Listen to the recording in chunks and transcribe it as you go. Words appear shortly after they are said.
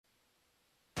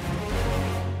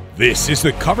This is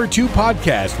the Cover 2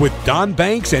 podcast with Don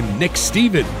Banks and Nick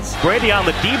Stevens. Brady on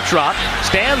the deep drop,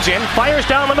 stands in, fires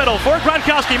down the middle for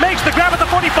Gronkowski, makes the grab at the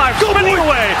 45, spinning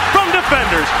away from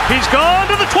defenders. He's gone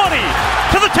to the 20,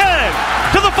 to the 10,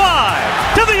 to the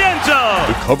 5, to the end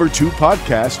zone. The Cover 2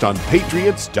 podcast on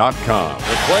Patriots.com.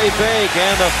 The play fake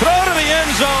and the throw to the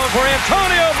end zone for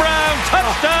Antonio Brown.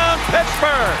 Touchdown,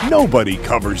 Pittsburgh. Nobody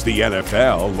covers the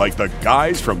NFL like the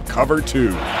guys from Cover 2.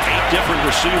 8 different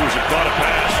receivers have caught a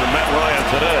pass from Matt Ryan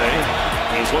today.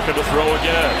 He's looking to throw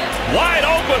again. Wide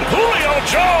open, Julio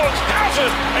Jones has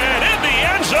it, and in the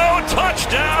end zone,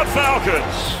 touchdown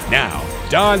Falcons. Now,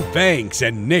 Don Banks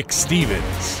and Nick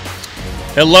Stevens.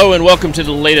 Hello and welcome to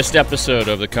the latest episode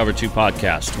of the Cover 2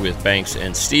 podcast with Banks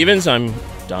and Stevens. I'm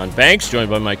Don Banks,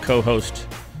 joined by my co-host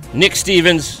Nick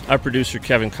Stevens, our producer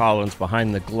Kevin Collins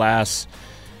behind the glass.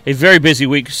 A very busy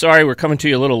week. Sorry, we're coming to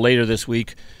you a little later this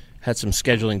week. Had some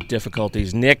scheduling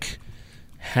difficulties. Nick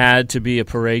had to be a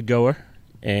parade goer.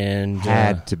 And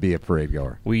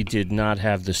we did not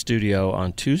have the studio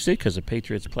on Tuesday because the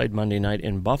Patriots played Monday night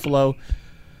in Buffalo.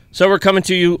 So we're coming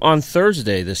to you on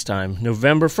Thursday this time,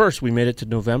 November 1st. We made it to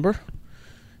November.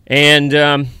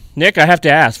 And, Nick, I have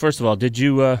to ask, first of all, did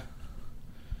you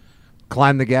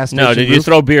climb the gas station? No, did you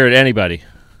throw beer at anybody?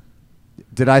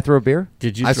 Did I throw beer?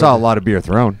 Did you? I saw a lot of beer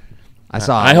thrown.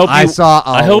 I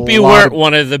hope you weren't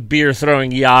one of the beer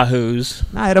throwing yahoos.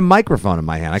 I had a microphone in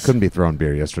my hand. I couldn't be throwing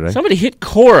beer yesterday. Somebody hit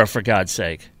Cora, for God's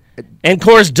sake. And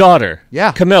Cora's daughter.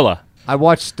 Yeah. Camilla. I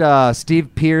watched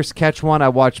Steve Pierce catch one. I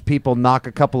watched people knock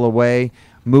a couple away.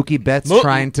 Mookie Betts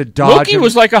trying to dodge Mookie him.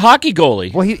 Was like a hockey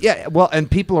goalie. Well,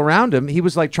 and people around him, he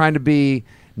was like trying to be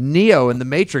Neo in the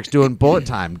Matrix doing bullet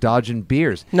time, dodging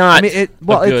beers. This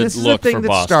is the thing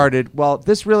that started. Well,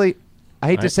 this really, I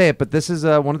hate to say it, but this is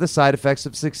one of the side effects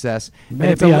of success.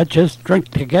 Maybe I just drink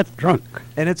to get drunk.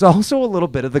 And it's also a little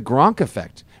bit of the Gronk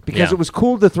effect. Because it was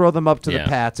cool to throw them up to the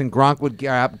Pats, and Gronk would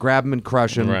grab them and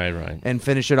crush them, and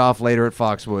finish it off later at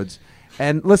Foxwoods.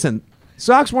 And listen,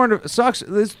 Sox. There's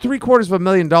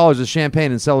 $750,000 of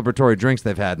champagne and celebratory drinks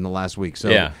they've had in the last week,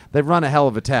 so they've run a hell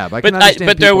of a tab. I can understand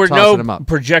but there were no no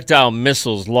projectile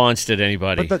missiles launched at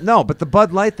anybody. But the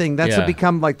Bud Light thing, that's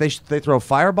become like they throw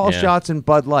fireball shots and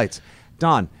Bud Lights.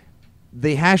 Don,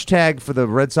 the hashtag for the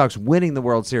Red Sox winning the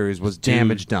World Series was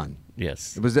damage done.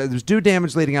 Yes. It was do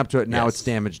damage leading up to it. Now it's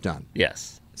damage done.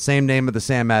 Yes. Same name of the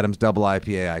Sam Adams double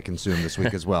IPA I consumed this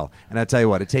week as well. And I tell you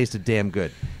what, it tasted damn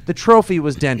good. The trophy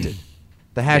was dented.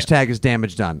 The hashtag is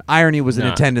damage done. Irony was in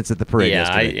attendance at the parade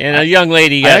yesterday. And a young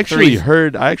lady got I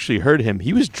actually heard him.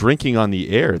 He was drinking on the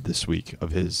air this week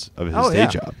of his day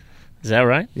job. Is that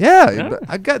right? Yeah,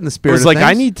 I got in the spirit. It was of like, things.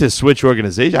 I need to switch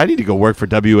organization. I need to go work for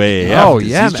WAAF. Oh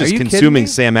yeah, he's just consuming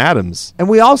Sam Adams, and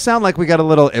we all sound like we got a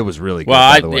little. It was really good.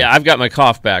 Well, I've got my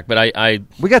cough back, but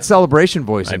we got celebration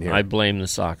voice in here. I blame the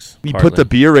Sox. He put the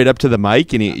beer right up to the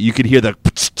mic, and you could hear the.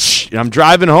 And I'm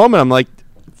driving home, and I'm like,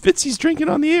 Fitzy's drinking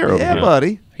on the air. Yeah,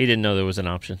 buddy. He didn't know there was an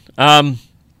option.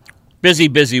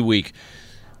 Busy week.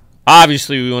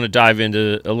 Obviously, we want to dive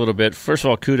into a little bit. First of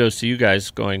all, kudos to you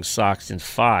guys going Sox in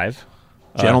 5.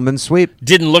 Gentleman's sweep.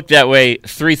 Didn't look that way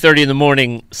 3:30 in the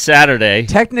morning Saturday.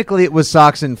 Technically, it was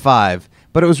Sox in 5,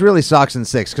 but it was really Sox in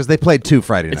 6 because they played 2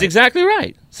 Friday nights. It's exactly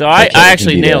right. So I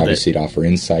actually nailed it. Obviously, to offer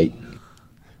insight.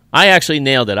 I actually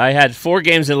nailed it. I had 4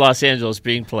 games in Los Angeles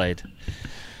being played.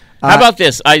 How about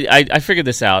this? I figured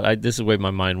this out. This is the way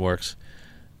my mind works.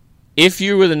 If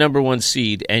you were the number 1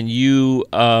 seed and you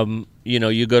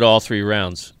you go to all 3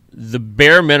 rounds, the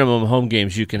bare minimum home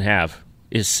games you can have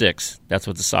is 6. That's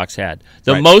what the Sox had.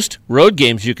 The most road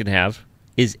games you can have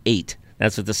is 8.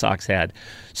 That's what the Sox had.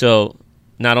 So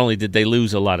not only did they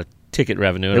lose a lot of ticket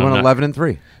revenue, they went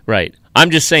 11-3. Right.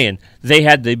 I'm just saying they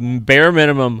had the bare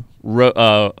minimum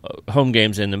home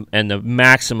games and the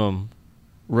maximum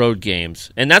road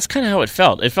games, and that's kind of how it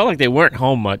felt. It felt like they weren't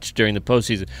home much during the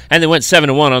postseason, and they went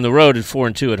 7-1 on the road and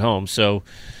 4-2 at home. So,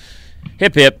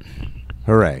 hip hip.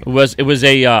 Hooray! It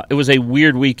was a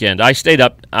weird weekend. I stayed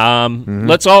up.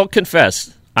 Let's all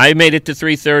confess. I made it to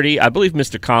 3:30. I believe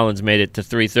Mr. Collins made it to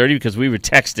 3:30 because we were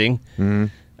texting.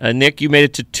 Nick, you made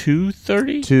it to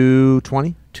 2:30?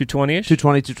 2:20? 2:20-ish?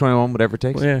 2:20, 2:21, whatever it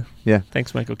takes. Well, yeah.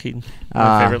 Thanks, Michael Keaton.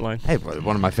 My favorite line. Hey,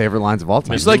 one of my favorite lines of all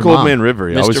time. He's like Old Man River.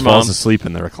 He always falls asleep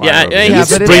in the recliner.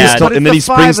 And then he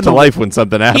springs to life when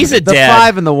something happens. He's a the dad.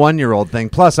 5 and the 1-year-old thing.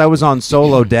 Plus, I was on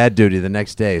solo dad duty the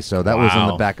next day, so that was in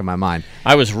the back of my mind.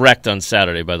 I was wrecked on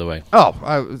Saturday, by the way. Oh,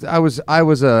 I was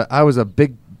a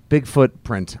big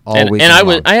footprint all week.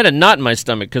 And I had a knot in my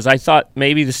stomach because I thought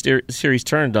maybe the series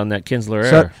turned on that Kinsler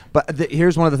error. But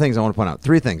here's one of the things I want to point out.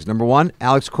 3 things. Number 1,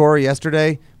 Alex Cora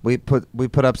yesterday, we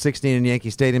put up 16 in Yankee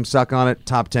Stadium. Suck on it.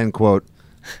 Top 10 quote.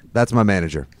 That's my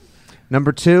manager.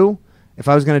 Number 2, if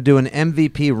I was going to do an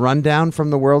MVP rundown from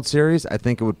the World Series, I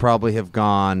think it would probably have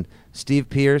gone Steve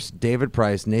Pearce, David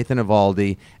Price, Nathan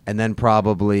Eovaldi, and then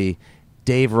probably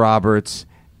Dave Roberts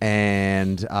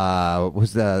and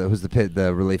who's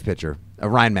the relief pitcher?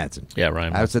 Ryan Madsen. Yeah,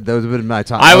 Ryan. I said those would have been my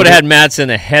top. I would have had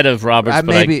Madsen ahead of Roberts,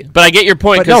 but I get your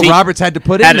point. But no, Roberts had to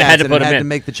put in Madsen had to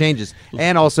make the changes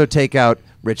and also take out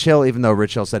Rich Hill, even though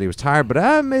Rich Hill said he was tired. But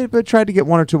I tried to get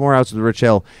 1 or 2 more outs with Rich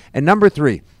Hill. And number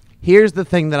 3, here's the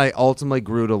thing that I ultimately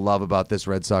grew to love about this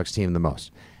Red Sox team the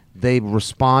most. They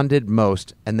responded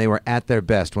most, and they were at their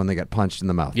best when they got punched in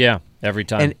the mouth. Yeah, every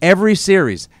time. And every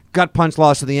series, gut punch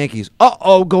loss to the Yankees.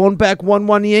 Going back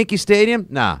 1-1 to Yankee Stadium?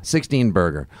 Nah,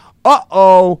 16-burger.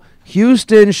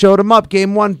 Houston showed them up.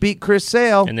 Game 1, beat Chris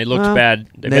Sale. And they looked bad.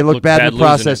 They looked bad in the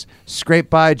process. Scrape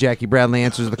by. Jackie Bradley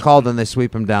answers the call. Then they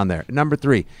sweep him down there. Number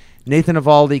 3, Nathan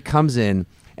Eovaldi comes in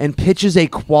and pitches a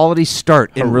quality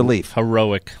start in relief.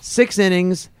 Heroic. 6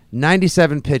 innings,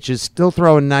 97 pitches, still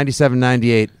throwing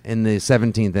 97-98 in the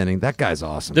 17th inning. That guy's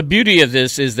awesome. The beauty of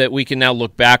this is that we can now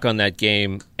look back on that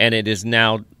game, and it's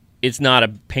not a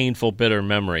painful, bitter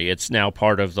memory. It's now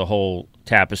part of the whole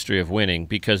tapestry of winning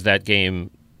because that game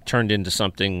turned into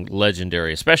something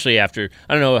legendary, especially after,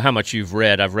 I don't know how much you've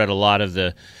read. I've read a lot of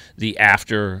the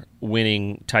after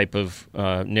winning type of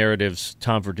narratives.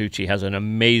 Tom Verducci has an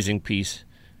amazing piece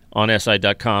on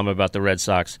SI.com about the Red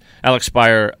Sox. Alex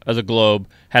Spire of the Globe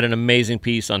had an amazing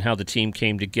piece on how the team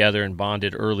came together and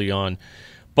bonded early on.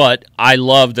 But I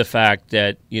love the fact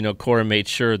that, Cora made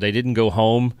sure they didn't go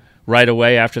home right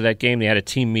away after that game. They had a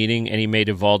team meeting, and he made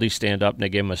Eovaldi stand up, and they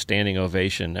gave him a standing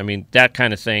ovation. I mean, that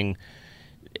kind of thing,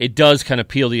 it does kind of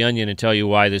peel the onion and tell you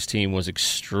why this team was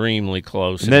extremely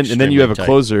close. And then you have a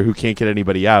closer who can't get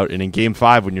anybody out. And in Game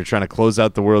 5, when you're trying to close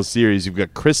out the World Series, you've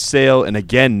got Chris Sale and,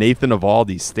 again, Nathan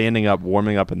Eovaldi standing up,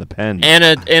 warming up in the pen. And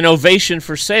an ovation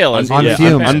for Sale. On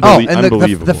fumes.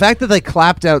 Unbelievable. The fact that they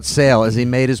clapped out Sale as he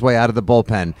made his way out of the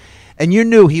bullpen, and you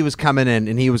knew he was coming in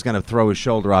and he was going to throw his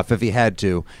shoulder off if he had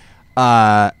to.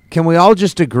 Can we all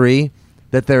just agree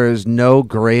that there is no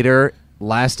greater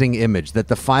lasting image, that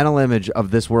the final image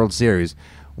of this World Series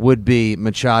would be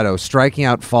Machado striking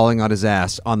out, falling on his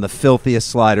ass on the filthiest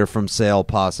slider from Sale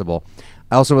possible?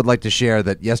 I also would like to share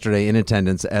that yesterday in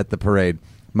attendance at the parade,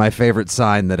 my favorite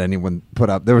sign that anyone put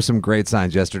up, there were some great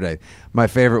signs yesterday. My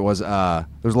favorite was, there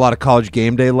was a lot of College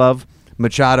Game Day love.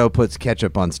 Machado puts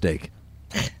ketchup on steak.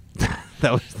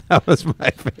 that was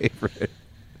my favorite.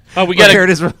 Oh, here it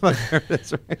is.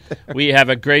 Right we have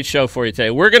a great show for you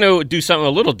today. We're going to do something a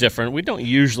little different. We don't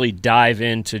usually dive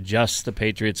into just the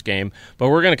Patriots game, but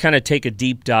we're going to kind of take a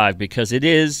deep dive because it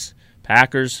is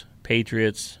Packers,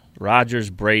 Patriots, Rodgers,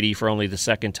 Brady for only the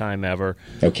second time ever.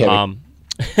 Okay.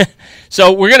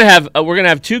 So we're gonna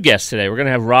have 2 guests today. We're gonna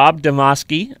have Rob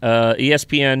Demovsky,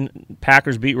 ESPN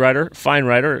Packers beat writer, fine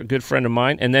writer, a good friend of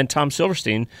mine, and then Tom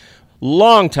Silverstein,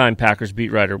 longtime Packers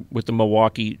beat writer with the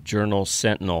Milwaukee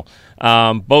Journal-Sentinel.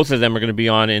 Both of them are going to be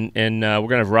on, and we're going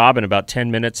to have Rob in about 10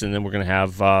 minutes, and then we're going to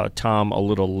have Tom a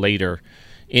little later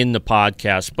in the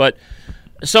podcast. But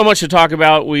so much to talk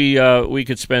about. We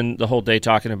could spend the whole day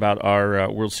talking about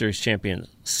our World Series champion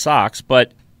Sox,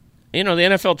 but the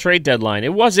NFL trade deadline,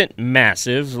 it wasn't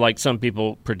massive like some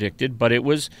people predicted, but it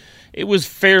was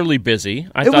fairly busy.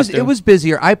 It was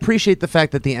busier. I appreciate the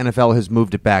fact that the NFL has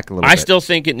moved it back a little bit. I still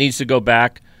think it needs to go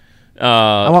back.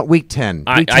 I want week 10.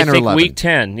 I or think 11. week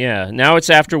 10, yeah. Now it's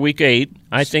after week 8.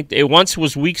 I think it once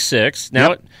was week 6.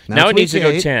 Now it needs to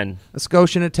go 10. A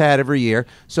skosh and a tad every year.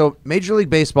 So Major League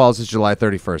Baseball's is July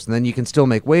 31st, and then you can still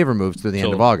make waiver moves through the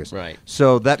end of August. Right.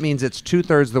 So that means it's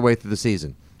 2/3 of the way through the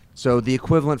season. So the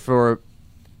equivalent for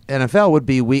NFL would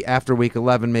be after week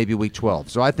 11, maybe week 12.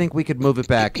 So I think we could move it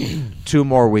back 2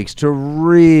 more weeks to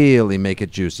really make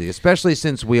it juicy, especially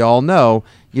since we all know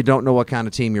you don't know what kind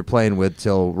of team you're playing with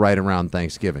till right around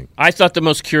Thanksgiving. I thought the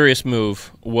most curious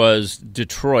move was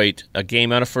Detroit, a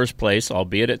game out of first place,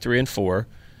 albeit at 3-4,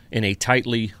 in a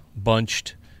tightly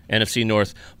bunched NFC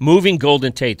North, moving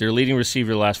Golden Tate, their leading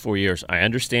receiver the last 4 years. I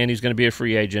understand he's going to be a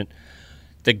free agent.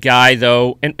 The guy,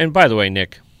 though, and by the way,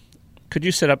 Nick, could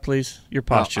you sit up, please? Your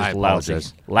posture's lousy.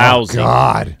 Lousy. Oh,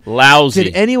 God. Lousy.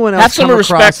 Did anyone else have some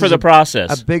respect for the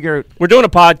process? We're doing a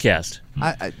podcast.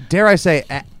 Dare I say,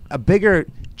 a bigger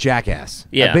jackass.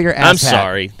 Yeah. A bigger I'm asshat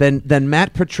sorry. Than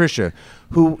Matt Patricia,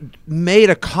 who made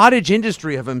a cottage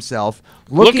industry of himself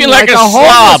looking like a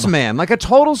homeless slob. man, like a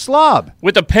total slob.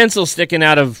 With a pencil sticking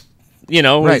out of,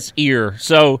 his ear.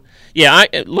 So, Yeah,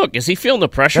 look, is he feeling the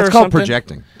pressure That's or called something?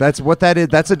 projecting. That's what that is.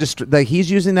 That's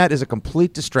he's using that as a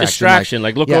complete distraction.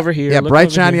 Like look over here. Yeah, look bright,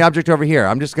 over shiny here. object over here.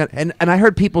 I'm just going to... And I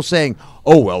heard people saying,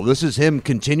 oh, well, this is him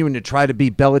continuing to try to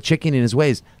be Belichickian in his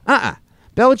ways.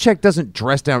 Belichick doesn't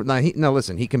dress down... No,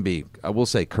 listen, he can be, I will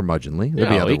say,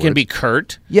 curmudgeonly. He can be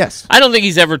curt. Yes. I don't think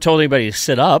he's ever told anybody to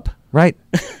sit up. Right.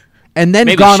 And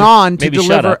then gone on to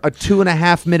deliver a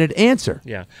 2.5-minute answer.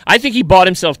 Yeah. I think he bought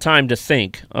himself time to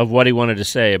think of what he wanted to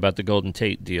say about the Golden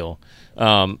Tate deal.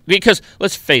 Because,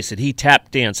 let's face it, he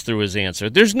tap danced through his answer.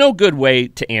 There's no good way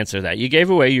to answer that. You gave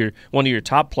away one of your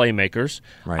top playmakers.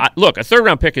 Right. Look, a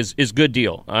third-round pick is good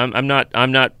deal. I'm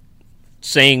not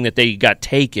saying that they got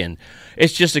taken.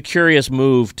 It's just a curious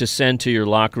move to send to your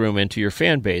locker room and to your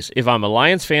fan base. If I'm a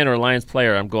Lions fan or a Lions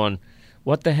player, I'm going,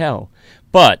 what the hell?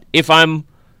 But if I'm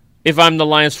the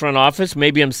Lions front office,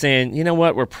 maybe I'm saying, you know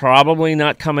what, we're probably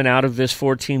not coming out of this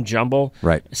 4-team jumble.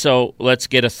 Right. So let's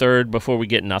get a third before we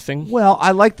get nothing. Well,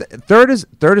 I like the third is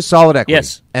solid equity.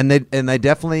 Yes. And they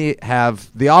definitely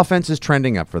have the offense is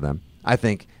trending up for them, I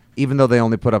think, even though they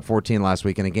only put up 14 last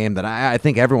week in a game that I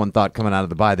think everyone thought coming out of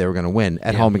the bye they were going to win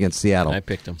at home against Seattle. I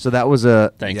picked them. So that was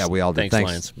a Thanks. Yeah, we all did. Thanks,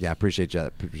 Lions. Yeah, appreciate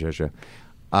you.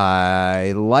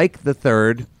 I like the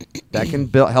third. That can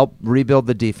help rebuild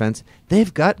the defense.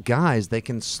 They've got guys they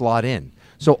can slot in.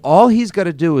 So all he's got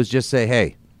to do is just say,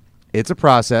 hey, it's a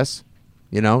process.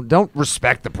 Don't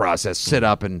respect the process. Sit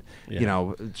up and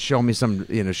show me some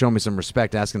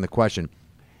respect asking the question.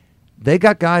 They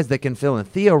got guys that can fill in.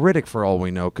 Theo Riddick, for all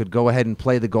we know, could go ahead and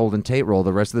play the Golden Tate role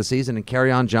the rest of the season, and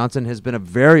Kerryon Johnson has been a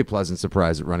very pleasant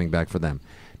surprise at running back for them.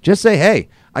 Just say, hey,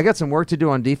 I got some work to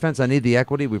do on defense. I need the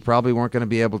equity. We probably weren't going to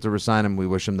be able to resign him. We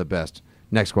wish him the best.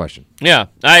 Next question. Yeah,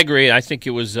 I agree. I think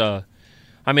it was it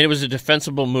was a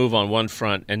defensible move on one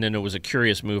front, and then it was a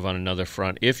curious move on another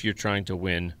front if you're trying to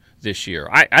win this year.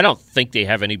 I don't think they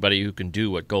have anybody who can do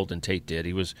what Golden Tate did.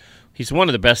 He's one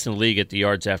of the best in the league at the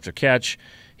yards after catch.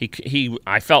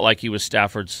 I felt like he was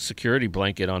Stafford's security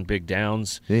blanket on big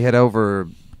downs. He had over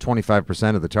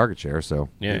 25% of the target share, so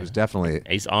he was definitely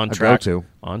he's on track.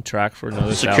 On track for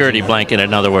another security blanket,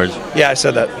 in other words. Yeah, I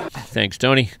said that. Thanks,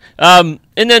 Tony. And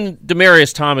then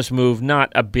Demaryius Thomas move,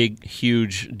 not a big,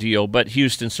 huge deal, but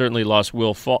Houston certainly lost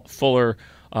Will Fuller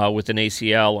with an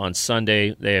ACL on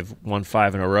Sunday. They have won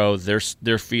 5 in a row.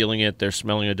 They're feeling it. They're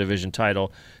smelling a division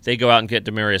title. They go out and get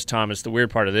Demaryius Thomas. The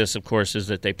weird part of this, of course, is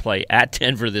that they play at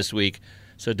Denver this week.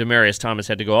 So Demaryius Thomas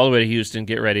had to go all the way to Houston,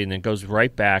 get ready, and then goes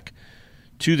right back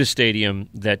to the stadium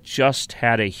that just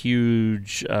had a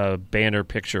huge banner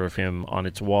picture of him on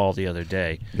its wall the other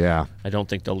day. Yeah. I don't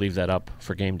think they'll leave that up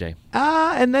for game day.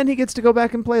 And then he gets to go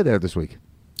back and play there this week.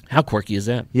 How quirky is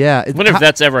that? Yeah. I wonder if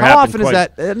that's ever happened. How happened.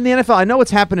 often is that in the NFL? I know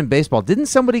it's happened in baseball. Didn't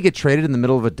somebody get traded in the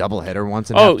middle of a doubleheader once?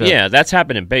 And yeah, that's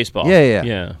happened in baseball.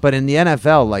 Yeah. But in the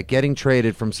NFL, like getting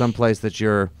traded from someplace that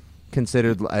you're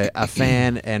considered a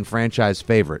fan and franchise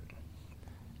favorite,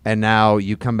 and now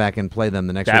you come back and play them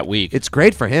the next week. It's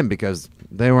great for him because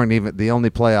they weren't even the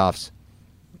only playoffs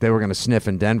they were going to sniff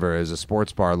in Denver as a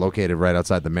sports bar located right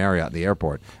outside the Marriott at the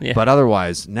airport. Yeah. But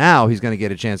otherwise, now he's going to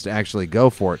get a chance to actually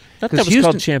go for it. That was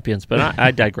called Champions, but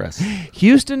I digress.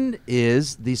 Houston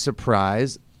is the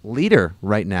surprise leader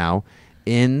right now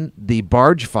in the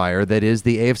barge fire that is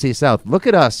the AFC South. Look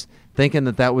at us thinking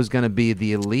that was going to be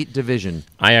the elite division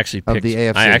of the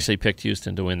AFC. I actually picked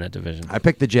Houston to win that division. I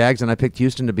picked the Jags, and I picked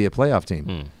Houston to be a playoff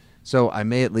team. So I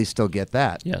may at least still get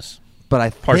that. Yes.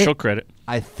 But partial credit.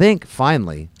 I think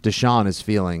finally Deshaun is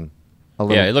feeling a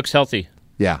little. Yeah, he looks healthy.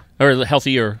 Yeah. Or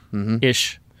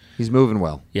healthier-ish. He's moving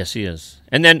well. Yes, he is.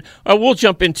 And then we'll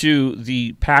jump into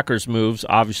the Packers' moves.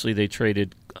 Obviously, they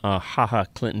traded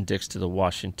Clinton Dix to the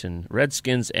Washington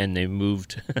Redskins, and they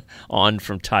moved on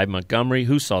from Ty Montgomery.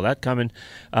 Who saw that coming?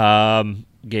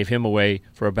 Gave him away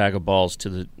for a bag of balls to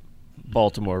the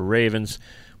Baltimore Ravens.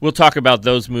 We'll talk about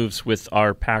those moves with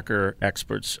our Packer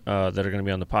experts that are going to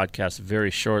be on the podcast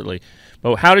very shortly.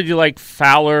 But how did you like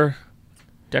Fowler?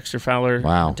 Dexter Fowler?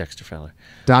 Wow. Dexter Fowler.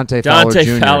 Dante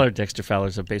Jr. Fowler. Dexter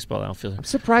Fowler's a baseball outfielder. I'm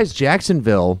surprised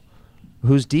Jacksonville,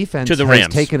 whose defense has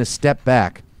Rams. Taken a step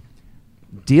back,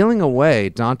 dealing away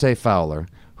Dante Fowler,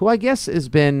 who I guess has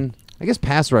been... I guess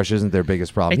pass rush isn't their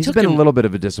biggest problem. He's been a little bit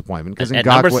of a disappointment because at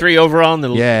number 3 overall in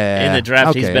the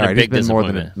draft, he's been a big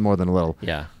disappointment. More than a little.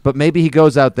 Yeah, but maybe he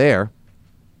goes out there,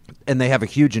 and they have a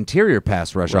huge interior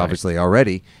pass rush, obviously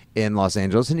already in Los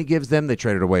Angeles, and he gives them. They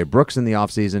traded away Brooks in the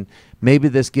offseason. Maybe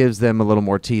this gives them a little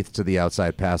more teeth to the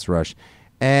outside pass rush.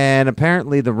 And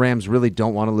apparently, the Rams really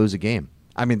don't want to lose a game.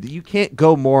 I mean, you can't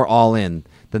go more all in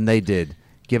than they did.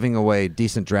 giving away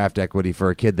decent draft equity for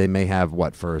a kid they may have,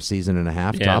 for a season and a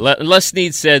half? Yeah, Les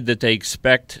Snead said that they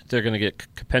expect they're going to get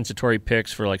compensatory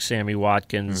picks for like Sammy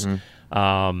Watkins,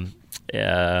 Janoris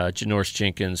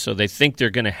Jenkins. So they think they're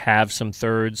going to have some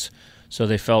thirds, so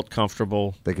they felt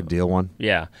comfortable. They could deal one?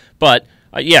 Yeah. But,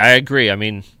 I agree. I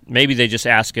mean, maybe they just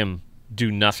ask him,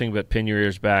 do nothing but pin your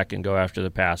ears back and go after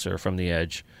the passer from the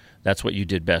edge. That's what you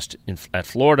did best at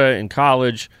Florida in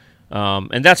college.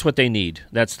 And that's what they need.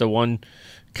 That's the one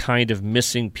kind of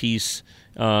missing piece,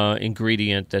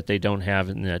 ingredient that they don't have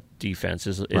in that defense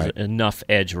is enough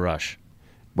edge rush.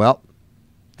 Well,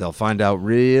 they'll find out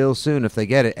real soon if they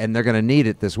get it, and they're going to need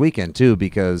it this weekend too,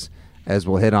 because as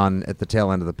we'll hit on at the tail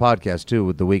end of the podcast too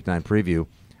with the Week 9 preview,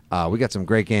 we got some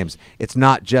great games. It's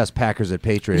not just Packers at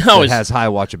Patriots that has high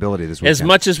watchability this weekend. As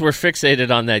much as we're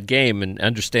fixated on that game, and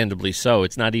understandably so,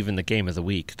 it's not even the game of the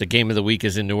week. The game of the week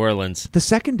is in New Orleans. The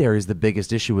secondary is the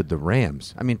biggest issue with the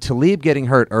Rams. I mean, Talib getting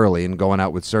hurt early and going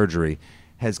out with surgery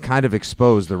has kind of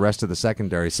exposed the rest of the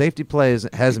secondary. Safety plays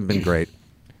hasn't been great.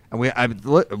 And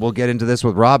we'll get into this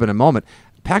with Rob in a moment.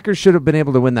 Packers should have been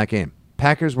able to win that game.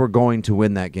 Packers were going to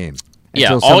win that game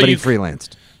until somebody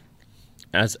freelanced.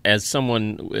 As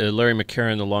someone, Larry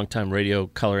McCarron, the longtime radio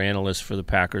color analyst for the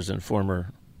Packers and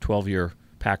former 12-year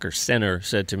Packers center,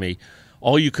 said to me,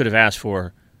 all you could have asked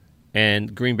for,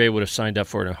 and Green Bay would have signed up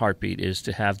for it in a heartbeat, is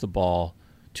to have the ball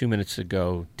 2 minutes to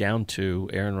go, down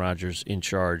 2, Aaron Rodgers in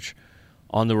charge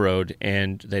on the road,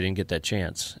 and they didn't get that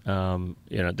chance.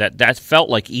 That felt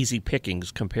like easy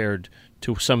pickings compared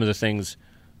to some of the things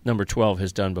number 12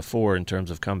 has done before in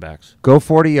terms of comebacks. Go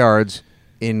 40 yards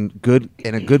in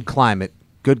a good climate.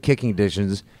 Good kicking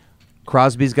conditions.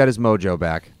 Crosby's got his mojo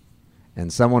back,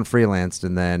 and someone freelanced,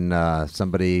 and then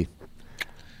somebody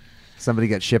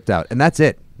got shipped out, and that's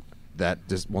it. That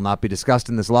just will not be discussed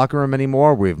in this locker room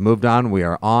anymore. We've moved on. We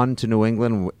are on to New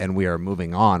England, and we are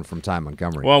moving on from Ty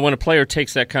Montgomery. Well, when a player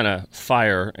takes that kind of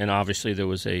fire, and obviously there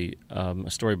was a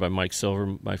story by Mike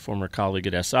Silver, my former colleague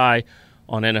at SI,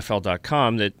 on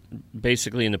NFL.com, that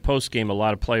basically in the postgame a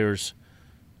lot of players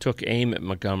took aim at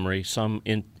Montgomery, some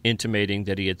intimating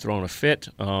that he had thrown a fit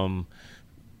on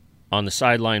the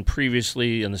sideline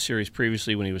previously, in the series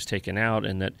previously when he was taken out,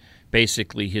 and that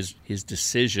basically his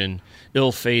decision,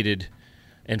 ill-fated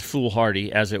and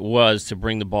foolhardy as it was to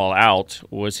bring the ball out,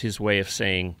 was his way of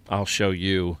saying, I'll show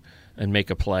you, and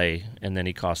make a play, and then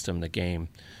he cost him the game.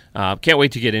 Can't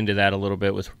wait to get into that a little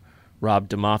bit with Rob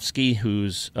Demovsky,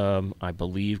 who's, I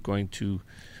believe, going to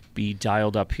be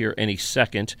dialed up here any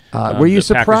second. Were you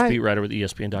surprised? Packers beat writer with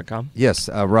ESPN.com. Yes,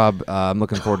 Rob, I'm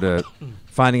looking forward to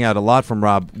finding out a lot from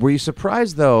Rob. Were you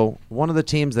surprised, though, one of the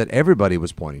teams that everybody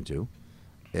was pointing to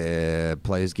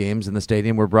plays games in the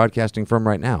stadium we're broadcasting from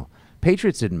right now?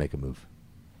 Patriots didn't make a move.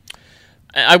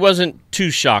 I wasn't too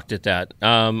shocked at that.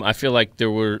 I feel like there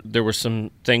were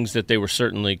some things that they were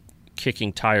certainly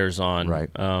kicking tires on. Right.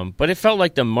 But it felt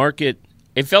like the market,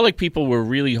 it felt like people were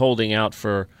really holding out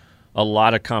for a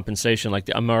lot of compensation, like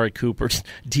the Amari Cooper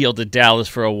deal to Dallas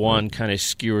for a one kind of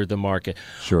skewered the market.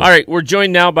 Sure. All right, we're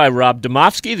joined now by Rob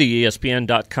Demovsky, the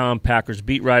ESPN.com Packers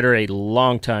beat writer, a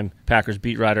longtime Packers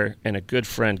beat writer, and a good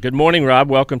friend. Good morning, Rob.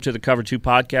 Welcome to the Cover 2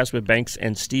 podcast with Banks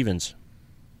and Stevens.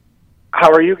 How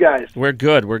are you guys? We're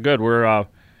good. We're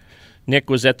Nick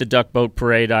was at the Duck Boat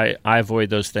Parade. I avoid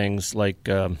those things like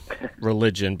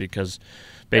religion because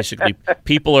basically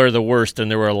people are the worst, and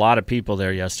there were a lot of people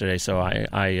there yesterday. So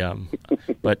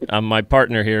but my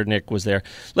partner here, Nick, was there.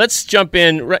 Let's jump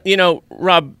in. You know,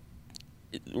 Rob,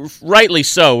 rightly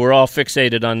so, we're all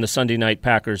fixated on the Sunday night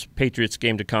Packers-Patriots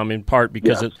game to come, in part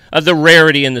because of the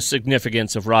rarity and the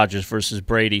significance of Rodgers versus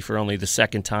Brady for only the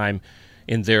second time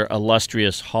in their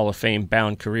illustrious Hall of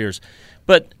Fame-bound careers.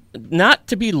 But not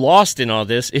to be lost in all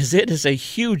this is it is a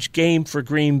huge game for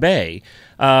Green Bay.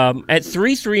 At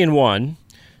 3-3-1,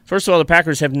 first of all, the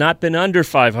Packers have not been under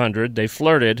 500. They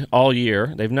flirted all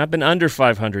year. They've not been under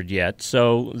 500 yet,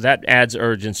 so that adds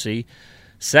urgency.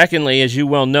 Secondly, as you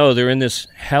well know, they're in this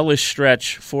hellish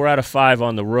stretch, 4 out of 5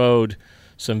 on the road,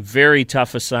 some very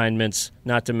tough assignments,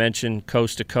 not to mention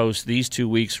coast to coast. These 2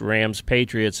 weeks, Rams,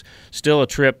 Patriots, still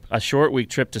a short week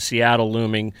trip to Seattle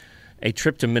looming, a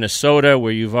trip to Minnesota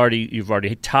where you've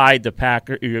already tied the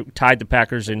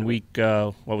Packers in week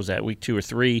week 2 or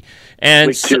 3, and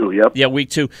week 2, yep. Yeah,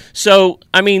 week 2. So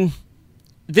I mean,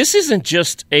 this isn't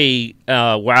just a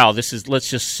let's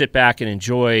just sit back and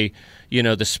enjoy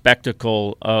the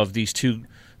spectacle of these two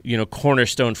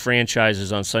cornerstone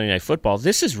franchises on Sunday Night Football.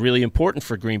 This is really important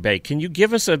for Green Bay. Can you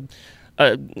give us set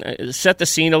the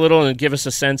scene a little and give us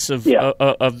a sense of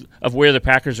where the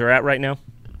Packers are at right now?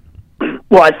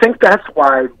 Well, I think that's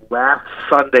why last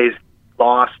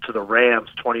loss to the Rams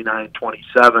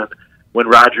 29-27 when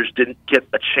Rodgers didn't get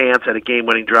a chance at a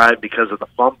game-winning drive because of the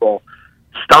fumble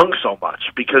stung so much,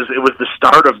 because it was the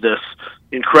start of this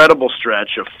incredible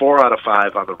stretch of 4 out of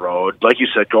 5 on the road, like you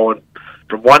said, going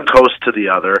from one coast to the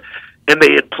other, and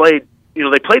they had played,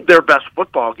 they played their best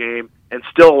football game and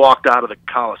still walked out of the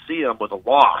Coliseum with a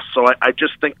loss. So I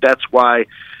just think that's why,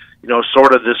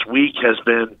 sort of this week has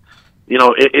been,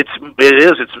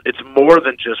 it's more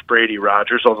than just Brady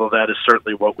Rodgers, although that is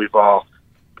certainly what we've all,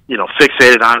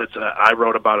 fixated on. I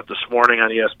wrote about it this morning on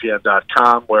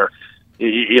ESPN.com, where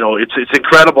it's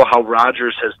incredible how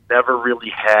Rodgers has never really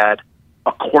had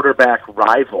a quarterback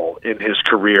rival in his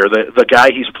career. The guy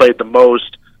he's played the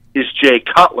most is Jay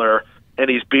Cutler, and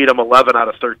he's beat him 11 out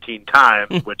of 13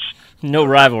 times, which no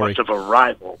rivalry. Not much of a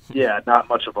rival. Yeah, not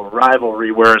much of a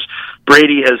rivalry. Whereas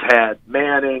Brady has had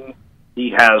Manning,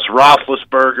 he has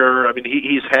Roethlisberger. I mean,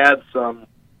 he's had some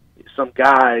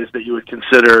guys that you would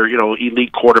consider,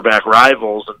 elite quarterback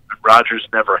rivals, and Rodgers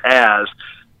never has.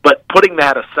 But putting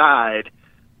that aside,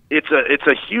 it's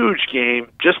a huge game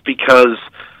just because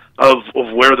of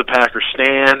where the Packers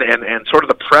stand and sort of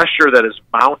the pressure that is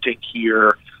mounting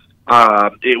here.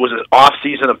 It was an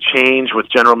off-season of change with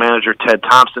general manager Ted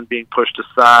Thompson being pushed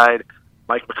aside.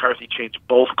 Mike McCarthy changed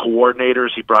both coordinators.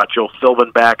 He brought Joe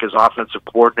Philbin back as offensive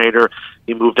coordinator.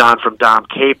 He moved on from Dom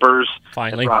Capers.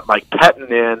 Finally. And brought Mike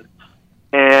Pettin in.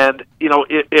 And,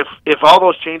 if all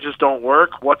those changes don't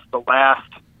work, what's the last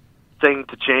thing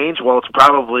to change? Well, it's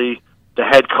probably the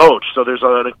head coach. So there's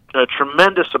a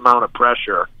tremendous amount of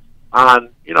pressure on,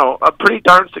 a pretty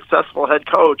darn successful head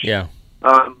coach. Yeah.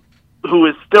 Who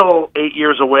is still 8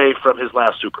 years away from his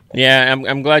last Super Bowl. Yeah,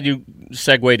 I'm glad you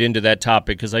segued into that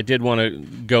topic because I did want to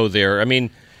go there. I mean,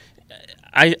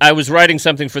 I was writing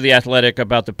something for The Athletic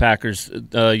about the Packers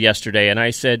yesterday, and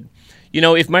I said,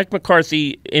 if Mike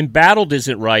McCarthy, embattled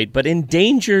isn't right, but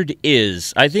endangered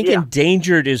is. I think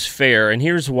endangered is fair, and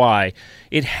here's why.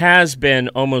 It has been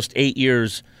almost 8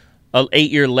 years, an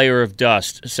 8-year layer of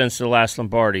dust since the last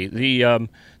Lombardi.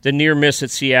 The near miss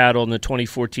at Seattle in the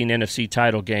 2014 NFC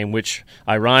title game, which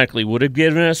ironically would have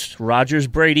given us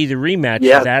Rodgers-Brady the rematch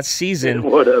that season. It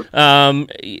would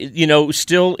have.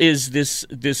 Still is this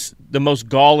the most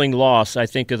galling loss, I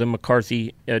think, of the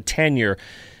McCarthy tenure.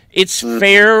 It's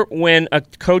fair when a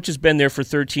coach has been there for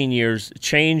 13 years.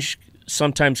 Change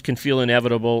sometimes can feel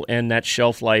inevitable, and that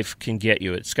shelf life can get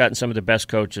you. It's gotten some of the best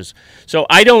coaches. So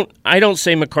I don't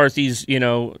say McCarthy's,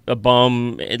 a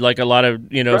bum like a lot of,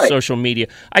 social media.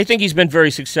 I think he's been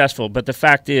very successful, but the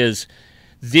fact is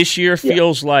this year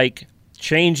feels like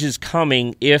change is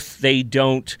coming if they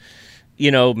don't,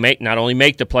 not only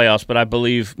make the playoffs, but I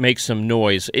believe make some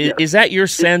noise. Is that your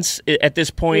sense at this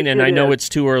point? And I know it's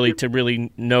too early to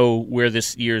really know where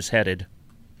this year's headed.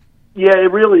 Yeah,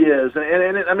 it really is,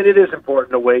 and it is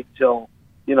important to wait till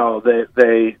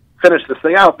they finish this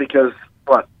thing out because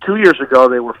 2 years ago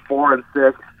they were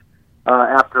 4-6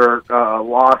 after a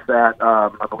loss at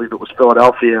I believe it was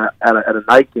Philadelphia at a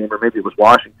night game, or maybe it was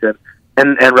Washington,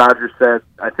 and Rodgers said,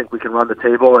 I think we can run the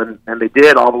table, and they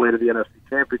did all the way to the NFC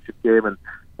Championship game, and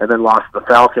then lost to the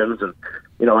Falcons, and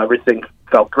everything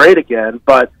felt great again,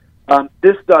 but.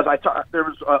 This does. There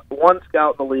was one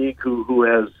scout in the league who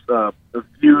has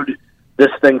viewed this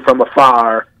thing from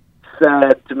afar.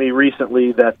 Said to me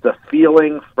recently that the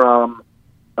feeling from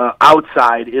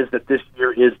outside is that this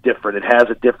year is different. It has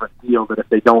a different feel that if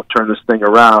they don't turn this thing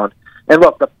around. And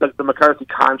look, the McCarthy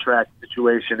contract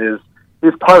situation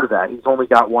is part of that. He's only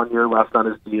got 1 year left on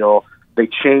his deal. They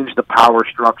changed the power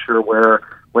structure where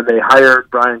when they hired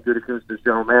Brian Gutekunst as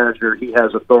general manager, he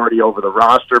has authority over the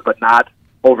roster, but not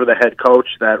over the head coach.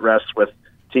 That rests with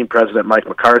team president Mike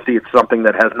McCarthy. It's something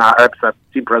that has not,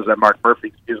 team president Mark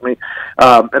Murphy,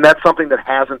 and that's something that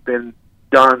hasn't been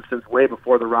done since way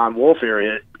before the Ron Wolf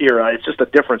era. It's just a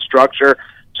different structure.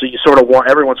 So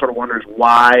everyone sort of wonders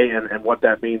why and what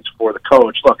that means for the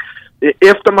coach. Look,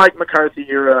 if the Mike McCarthy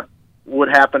era would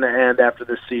happen to end after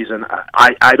this season,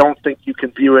 I don't think you can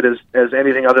view it as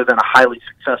anything other than a highly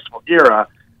successful era.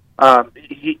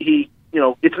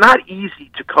 It's not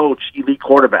easy to coach elite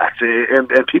quarterbacks,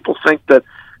 and people think that,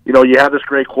 you have this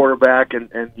great quarterback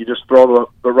and you just roll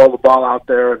the ball out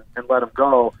there and let him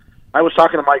go. I was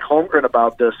talking to Mike Holmgren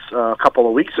about this a couple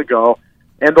of weeks ago,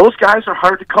 and those guys are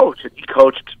hard to coach. And he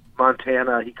coached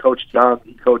Montana, he coached Young,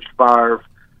 he coached Favre,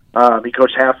 he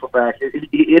coached Hasselbeck.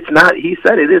 He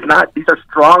said it is not. These are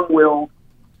strong-willed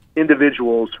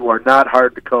individuals who are not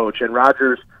hard to coach, and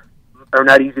Rodgers are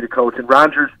not easy to coach, and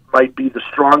Rodgers might be the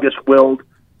strongest-willed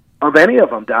of any of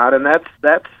them, Don, and that's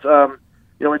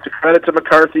it's a credit to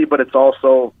McCarthy, but it's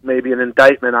also maybe an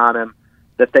indictment on him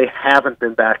that they haven't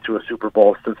been back to a Super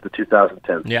Bowl since the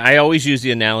 2010s. Yeah, I always use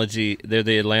the analogy, they're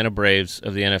the Atlanta Braves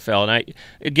of the NFL. And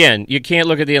again, you can't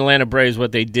look at the Atlanta Braves,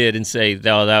 what they did, and say,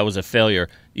 oh, that was a failure.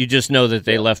 You just know that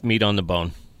they left meat on the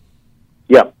bone.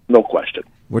 Yeah, no question.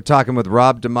 We're talking with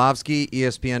Rob Demovsky,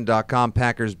 ESPN.com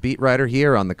Packers beat writer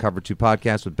here on the Cover 2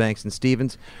 podcast with Banks and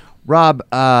Stevens. Rob,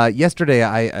 yesterday,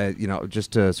 I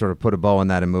just to sort of put a bow on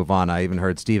that and move on, I even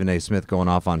heard Stephen A. Smith going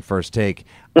off on First Take.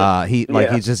 He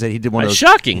just said he did one of those.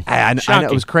 Shocking. I know,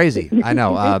 it was crazy. I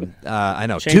know. I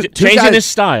know. Changing guys, his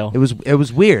style. It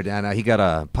was weird, and he got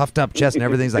a puffed up chest and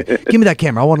everything. He's like, "Give me that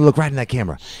camera. I want to look right in that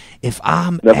camera." If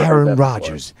I'm Aaron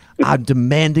Rodgers, I'm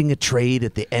demanding a trade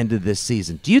at the end of this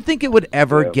season. Do you think it would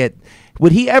ever get?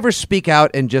 Would he ever speak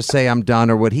out and just say I'm done,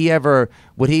 or would he ever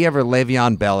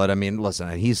Le'Veon Bell it? I mean,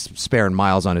 listen, he's sparing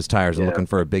miles on his tires and looking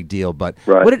for a big deal, but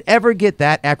would it ever get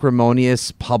that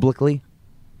acrimonious publicly?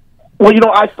 Well,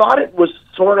 I thought it was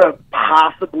sort of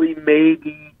possibly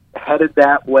maybe headed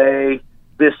that way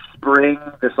this spring,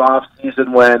 this off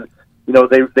season when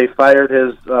they fired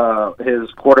his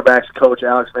quarterbacks coach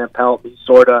Alex Van Pelt. He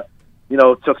sort of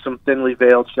took some thinly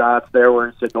veiled shots there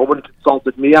where he said, no one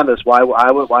consulted me on this. Why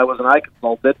wasn't I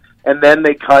consulted? And then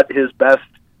they cut his best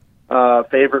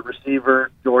favorite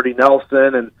receiver, Jordy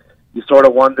Nelson, and you sort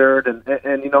of wondered. And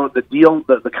the deal,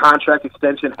 the contract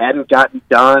extension hadn't gotten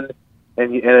done,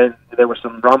 and there were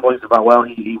some rumblings about, well,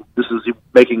 he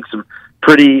making some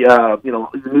pretty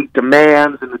unique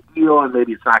demands in the deal, and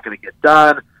maybe it's not going to get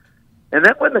done. And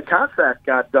then when the contract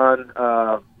got done,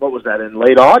 what was that, in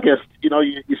late August,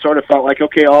 you sort of felt like,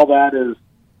 okay, all that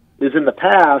is in the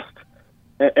past.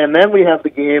 And then we have the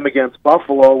game against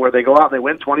Buffalo where they go out and they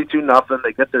win 22-0.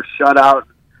 They get their shutout.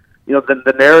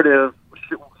 The narrative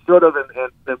should have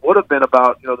and would have been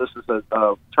about, this is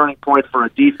a turning point for a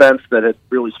defense that had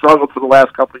really struggled for the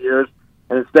last couple of years.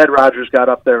 And instead, Rodgers got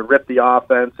up there and ripped the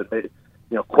offense and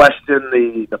questioned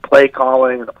the play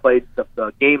calling and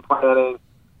the game planning.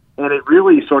 And it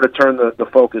really sort of turned the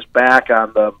focus back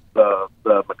on the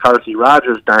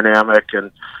McCarthy-Rodgers dynamic,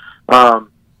 and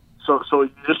so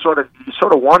you sort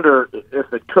of wonder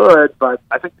if it could. But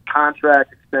I think the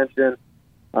contract extension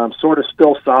sort of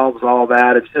still solves all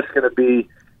that. It's just going to be,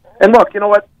 and look, you know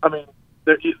what? I mean,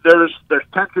 there's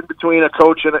tension between a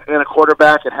coach and a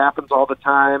quarterback. It happens all the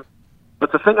time.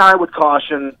 But the thing I would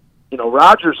caution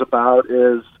Rodgers about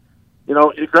is,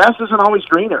 grass isn't always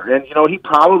greener. And, he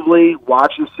probably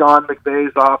watches Sean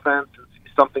McVay's offense and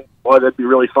sees something, boy, that'd be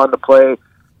really fun to play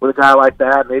with a guy like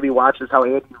that. Maybe watches how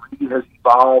Andy Reid has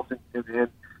evolved in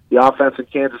the offense in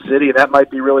Kansas City, and that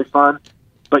might be really fun.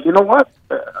 But you know what?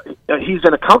 He's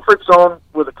in a comfort zone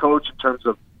with a coach in terms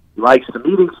of he likes the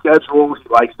meeting schedule, he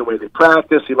likes the way they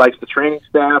practice, he likes the training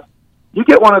staff. You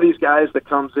get one of these guys that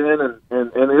comes in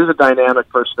and is a dynamic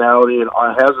personality and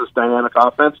has this dynamic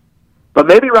offense, but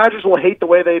maybe Rodgers will hate the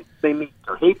way they meet,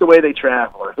 or hate the way they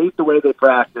travel, or hate the way they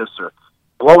practice, or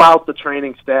blow out the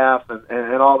training staff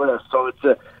and all this. So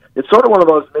it's sort of one of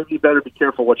those, maybe you better be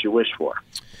careful what you wish for.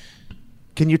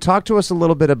 Can you talk to us a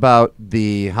little bit about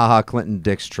the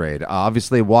Clinton-Dix trade?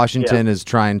 Obviously, Washington is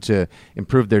trying to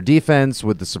improve their defense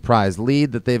with the surprise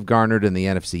lead that they've garnered in the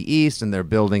NFC East, and they're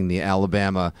building the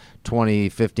Alabama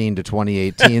 2015 to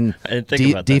 2018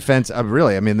 defense.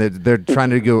 Really, I mean, they're trying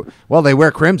to go. Well, they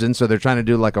wear crimson, so they're trying to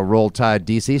do like a Roll Tide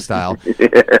DC style.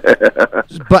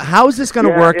 But how is this going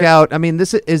to work out? I mean,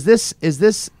 is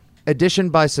this addition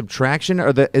by subtraction,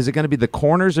 or is it going to be the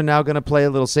corners are now going to play a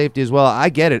little safety as well? I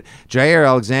get it. Jair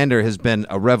Alexander has been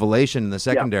a revelation in the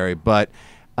secondary, but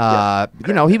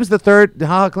he was the third.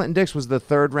 Clinton-Dix was the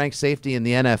third-ranked safety in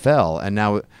the NFL, and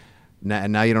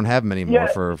now you don't have him anymore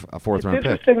for a fourth-round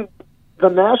pick. The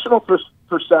national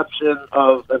perception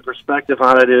of and perspective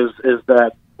on it is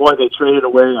that, boy, they traded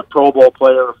away a Pro Bowl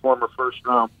player, a former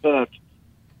first-round pick.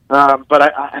 But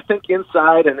I think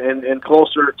inside and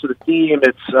closer to the team,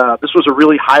 this was a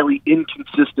really highly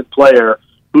inconsistent player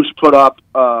who's put up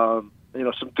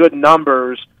some good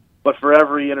numbers, but for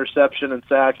every interception and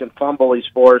sack and fumble he's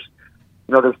forced,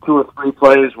 there's 2 or 3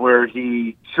 plays where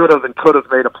he should have and could have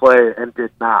made a play and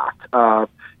did not.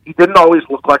 He didn't always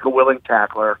look like a willing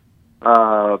tackler.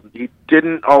 He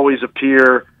didn't always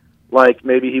appear like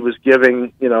maybe he was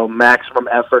giving maximum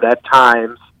effort at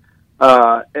times.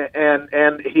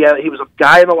 And he was a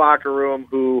guy in the locker room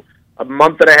who a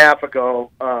month and a half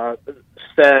ago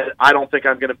said, I don't think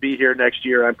I'm going to be here next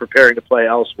year. I'm preparing to play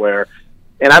elsewhere.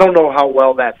 And I don't know how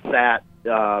well that sat,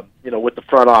 with the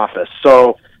front office.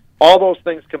 So all those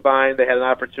things combined, they had an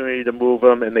opportunity to move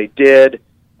him, and they did.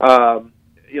 Brian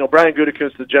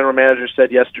Gutekunst, the general manager,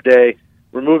 said yesterday,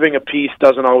 removing a piece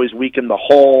doesn't always weaken the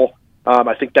whole.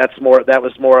 I think that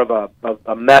was more of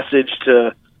a message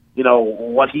to,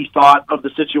 what he thought of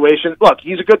the situation. Look,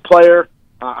 he's a good player.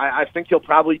 I think he'll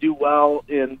probably do well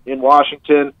in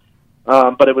Washington.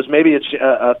 But it was maybe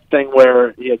a thing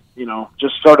where it,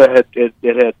 just sort of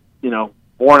had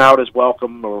worn out his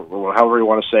welcome, or however you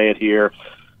want to say it here.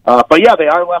 But yeah, they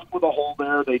are left with a hole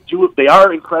there. They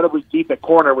are incredibly deep at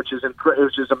corner, which is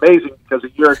amazing, because a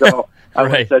year ago I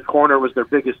would have said corner was their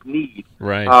biggest need.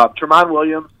 Right. Tremont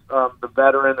Williams, the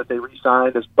veteran that they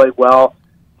re-signed, has played well.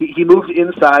 He moved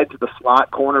inside to the slot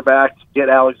cornerback to get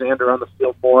Alexander on the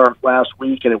field more last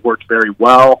week, and it worked very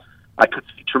well. I could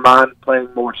see Tremont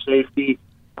playing more safety.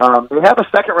 They have a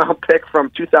second-round pick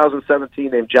from 2017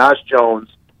 named Josh Jones,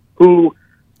 who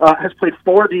has played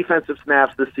 4 defensive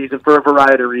snaps this season for a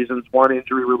variety of reasons. 1,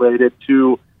 injury-related.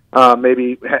 2,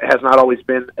 maybe has not always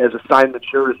been as assignment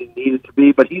sure as he needed to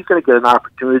be, but he's going to get an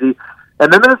opportunity.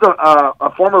 And then there's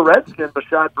a former Redskin,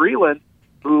 Bashad Breeland,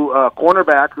 who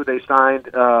cornerback who they signed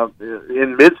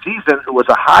in mid-season, who was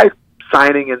a high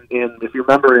signing in if you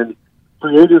remember, in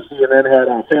free agency, and then had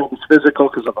failed his physical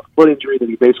because of a foot injury that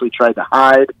he basically tried to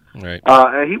hide. Right.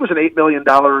 And he was an $8 million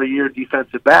a year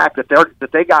defensive back that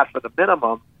they got for the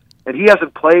minimum, and he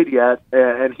hasn't played yet.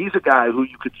 And he's a guy who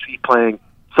you could see playing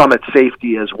some at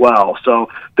safety as well. So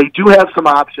they do have some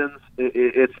options.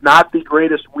 It's not the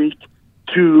greatest week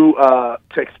to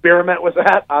experiment with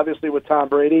that, obviously, with Tom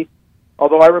Brady.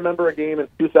 Although I remember a game in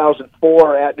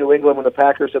 2004 at New England when the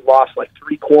Packers had lost like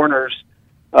 3 corners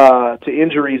to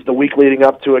injuries the week leading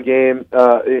up to a game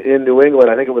in New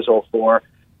England. I think it was 2004.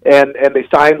 And they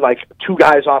signed like 2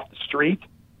 guys off the street,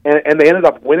 and they ended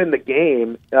up winning the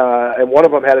game. And one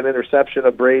of them had an interception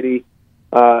of Brady.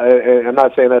 And I'm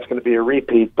not saying that's going to be a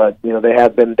repeat, but they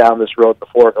had been down this road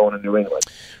before going to New England.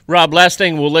 Rob, last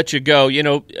thing, we'll let you go.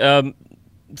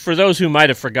 For those who might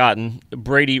have forgotten,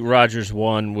 Brady-Rodgers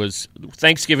one was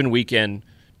Thanksgiving weekend,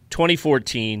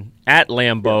 2014, at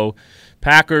Lambeau.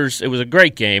 Packers, it was a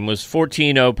great game. It was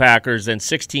 14-0 Packers, then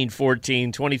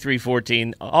 16-14,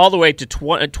 23-14, all the way to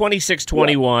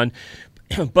 26-21.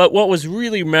 Yeah. But what was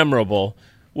really memorable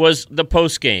was the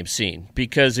post-game scene,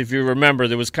 because if you remember,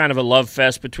 there was kind of a love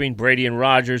fest between Brady and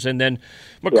Rodgers, and then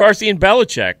McCarthy and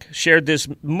Belichick shared this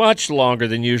much longer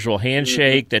than usual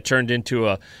handshake that turned into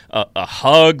a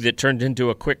hug, that turned into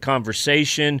a quick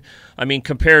conversation. I mean,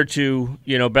 compared to,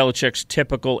 Belichick's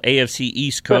typical AFC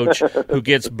East coach who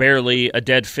gets barely a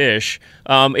dead fish,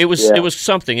 it was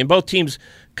something. And both teams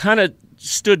kind of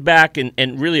stood back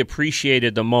and really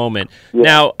appreciated the moment. Yeah.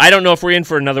 Now, I don't know if we're in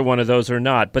for another one of those or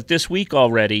not, but this week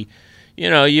already,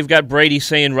 you've got Brady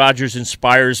saying Rodgers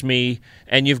inspires me,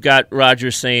 and you've got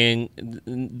Rodgers saying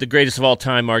the greatest of all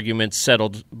time argument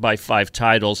settled by 5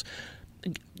 titles.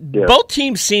 Yeah. Both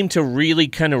teams seem to really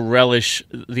kind of relish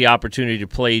the opportunity to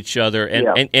play each other,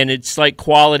 and it's like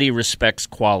quality respects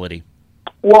quality.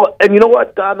 Well, and you know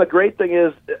what, Don? The great thing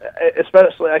is,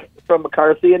 especially from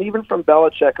McCarthy and even from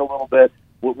Belichick a little bit,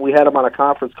 we had him on a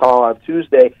conference call on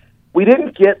Tuesday. We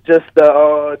didn't get just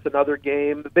it's another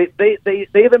game.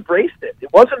 They've embraced it.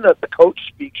 It wasn't the coach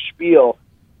speak spiel.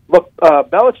 Look,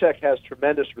 Belichick has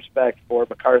tremendous respect for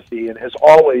McCarthy and has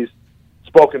always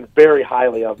spoken very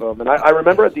highly of him. And I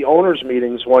remember at the owners'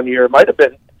 meetings one year, it might have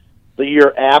been the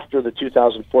year after the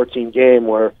 2014 game,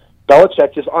 where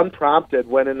Belichick just unprompted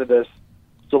went into this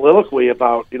soliloquy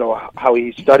about how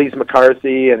he studies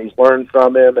McCarthy and he's learned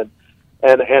from him, and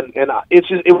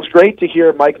it was great to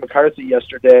hear Mike McCarthy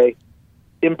yesterday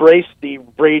embrace the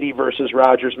Brady versus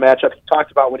Rodgers matchup. He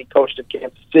talked about when he coached in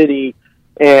Kansas City,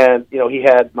 and he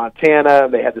had Montana,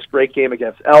 and they had this great game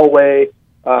against Elway,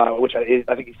 which I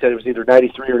think he said it was either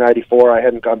 93 or 94. I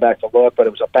hadn't gone back to look, but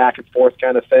it was a back and forth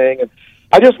kind of thing. And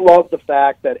I just love the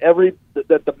fact that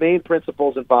that the main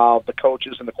principals involved, the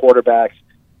coaches and the quarterbacks,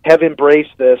 have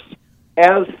embraced this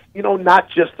as, not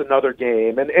just another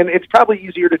game. And it's probably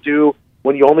easier to do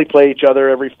when you only play each other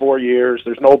every 4 years.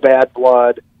 There's no bad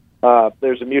blood.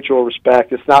 There's a mutual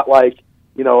respect. It's not like,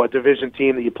 a division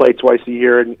team that you play twice a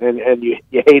year and you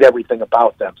hate everything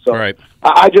about them. So right.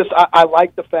 I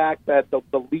like the fact that the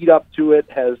lead up to it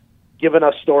has given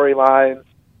us storylines.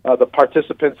 The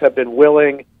participants have been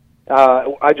willing.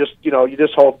 You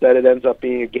just hope that it ends up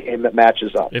being a game that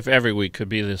matches up. If every week could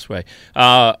be this way.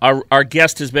 Our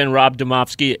guest has been Rob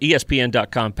Demovsky,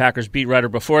 ESPN.com, Packers beat writer.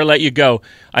 Before I let you go,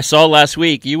 I saw last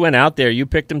week you went out there, you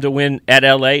picked them to win at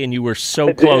L.A., and you were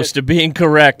so close to being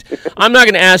correct. I'm not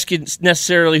going to ask you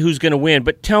necessarily who's going to win,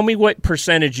 but tell me what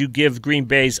percentage you give Green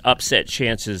Bay's upset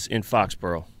chances in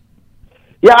Foxborough.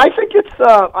 Yeah, I think it's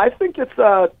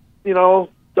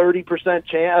 30%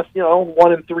 chance,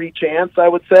 1 in 3 chance, I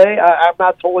would say. I'm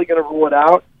not totally going to rule it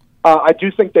out. I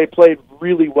do think they played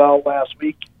really well last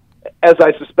week, as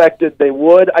I suspected they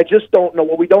would. I just don't know.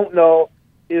 What we don't know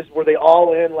is, were they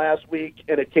all in last week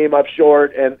and it came up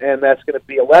short and that's going to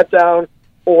be a letdown?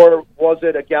 Or was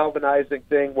it a galvanizing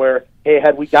thing where, hey,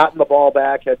 had we gotten the ball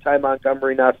back, had Ty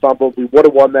Montgomery not fumbled, we would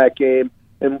have won that game,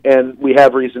 and we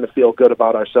have reason to feel good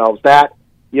about ourselves. That,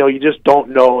 you just don't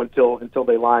know until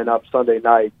they line up Sunday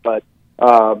night. But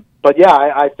yeah,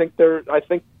 I think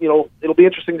it'll be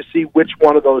interesting to see which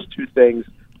one of those two things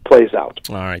plays out.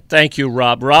 All right, thank you,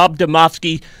 Rob. Rob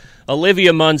Demovsky,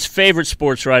 Olivia Munn's favorite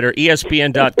sports writer,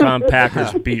 ESPN.com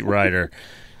Packers beat writer.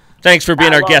 Thanks for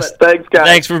being our guest. Thanks, guys.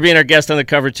 Thanks for being our guest on the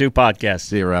Cover 2 podcast.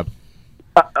 See you, Rob.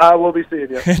 I will be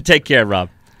seeing you. Take care, Rob.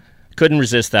 Couldn't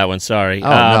resist that one. Sorry.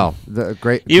 Oh,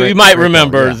 no. You might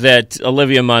remember that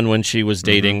Olivia Munn, when she was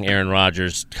dating Aaron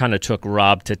Rodgers, kind of took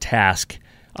Rob to task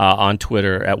on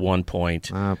Twitter at one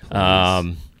point.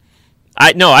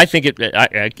 I think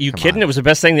it. You kidding? On. It was the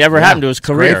best thing that ever happened to his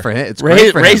career. Great for him. It's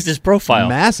great for him. Raised his profile.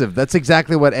 Massive. That's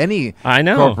exactly what any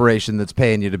corporation that's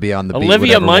paying you to be on the beat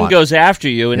Olivia Munn want. Goes after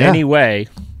you in any way.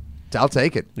 I'll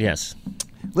take it. Yes.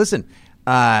 Listen,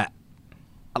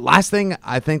 last thing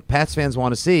I think Pats fans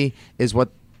want to see is what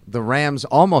the Rams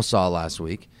almost saw last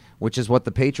week, which is what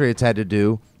the Patriots had to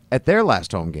do at their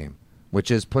last home game, which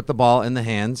is put the ball in the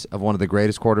hands of one of the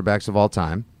greatest quarterbacks of all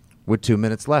time with 2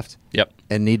 minutes left. Yep.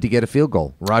 And need to get a field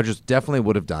goal. Rodgers definitely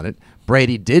would have done it.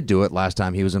 Brady did do it last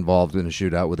time he was involved in a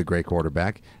shootout with a great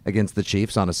quarterback against the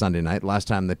Chiefs on a Sunday night. Last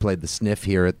time they played the sniff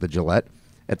here at the Gillette,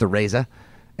 at the Reza.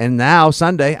 And now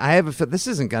Sunday, this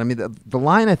isn't going to be the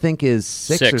line. I think is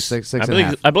six or six and a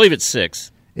half. I believe it's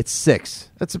 6. It's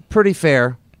 6. That's a pretty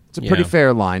fair. It's a pretty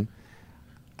fair line.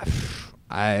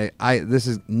 This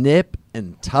is nip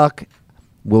and tuck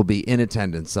will be in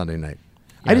attendance Sunday night.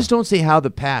 Yeah. I just don't see how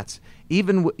the Pats,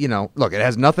 even look, it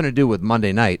has nothing to do with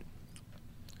Monday night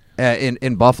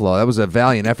in Buffalo. That was a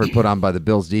valiant effort put on by the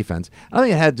Bills defense. I don't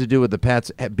think it had to do with the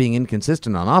Pats being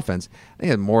inconsistent on offense. I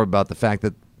think it's more about the fact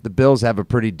that the Bills have a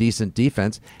pretty decent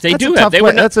defense.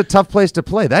 That's a tough place to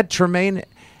play. That Tremaine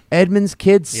Edmonds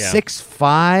kid,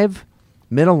 6'5",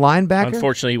 middle linebacker.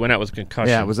 Unfortunately, he went out with a concussion.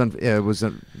 Yeah, it was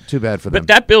too bad for them. But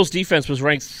that Bills defense was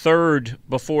ranked 3rd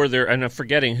before and I'm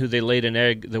forgetting who they laid an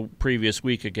egg the previous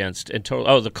week against.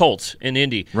 The Colts in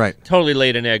Indy. Right. Totally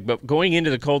laid an egg. But going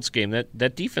into the Colts game,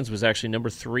 that defense was actually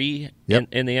number 3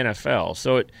 in the NFL.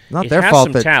 So it their has fault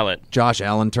some that talent. Josh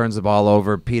Allen turns the ball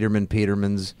over.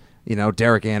 Peterman's.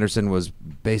 Derek Anderson was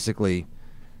basically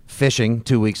fishing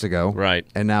 2 weeks ago. Right.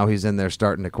 And now he's in there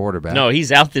starting to quarterback. No,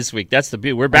 he's out this week. That's the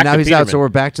beauty. We're back to Peterman. Now he's out, so we're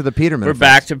back to the Peterman. We're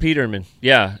back to Peterman.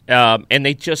 Yeah. And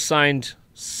they just signed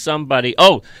somebody.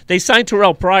 Oh, they signed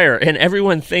Terrell Pryor, and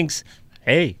everyone thinks,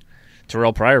 hey,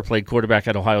 Terrell Pryor played quarterback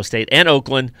at Ohio State and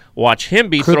Oakland. Watch him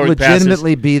be throwing passes. Could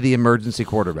legitimately be the emergency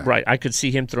quarterback. Right. I could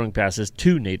see him throwing passes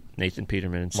to Nathan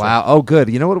Peterman. Wow. Oh, good.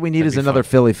 You know what we need is another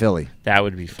Philly. That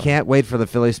would be fun. Can't wait for the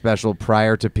Philly special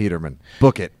prior to Peterman.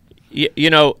 Book it.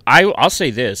 I'll say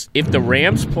this. If the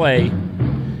Rams play...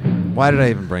 Why did I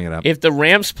even bring it up? If the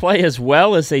Rams play as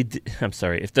well as they did... I'm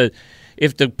sorry.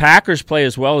 If the Packers play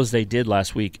as well as they did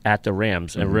last week at the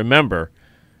Rams, and remember...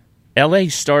 L.A.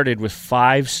 started with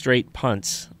 5 straight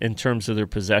punts in terms of their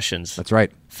possessions. That's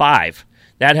right. 5.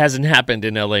 That hasn't happened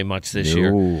in L.A. much this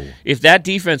year. If that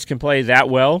defense can play that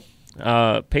well,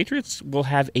 Patriots will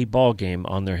have a ball game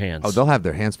on their hands. Oh, they'll have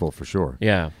their hands full for sure.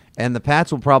 Yeah. And the Pats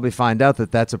will probably find out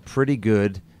that that's a pretty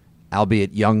good,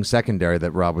 albeit young secondary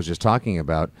that Rob was just talking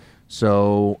about.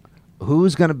 So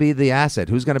who's going to be the asset?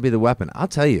 Who's going to be the weapon? I'll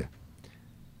tell you.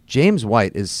 James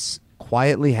White is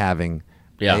quietly having...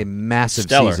 a massive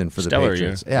season for the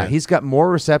Patriots. Yeah, he's got more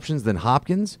receptions than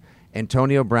Hopkins,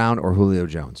 Antonio Brown, or Julio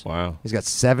Jones. Wow. He's got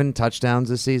 7 touchdowns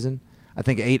this season. I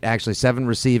think 8, actually 7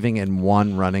 receiving and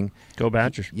 1 running. Go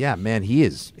Badgers. Yeah, man,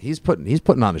 he's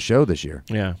putting on a show this year.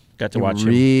 Yeah, got to watch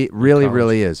him.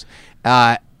 Really is.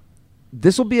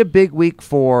 This will be a big week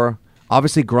for...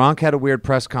 Obviously, Gronk had a weird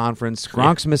press conference.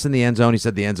 Gronk's missing the end zone. He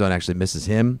said the end zone actually misses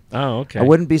him. Oh, okay. I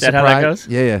wouldn't be surprised. Is that how that goes?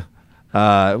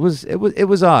 Yeah. It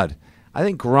was odd. I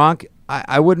think Gronk,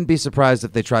 I wouldn't be surprised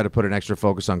if they try to put an extra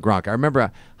focus on Gronk. I remember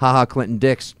Clinton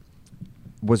Dix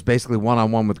was basically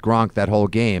one-on-one with Gronk that whole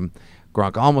game.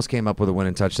 Gronk almost came up with a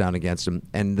winning touchdown against him.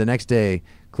 And the next day,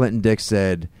 Clinton Dix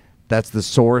said that's the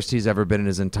sorest he's ever been in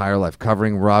his entire life.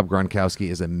 Covering Rob Gronkowski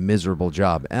is a miserable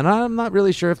job. And I'm not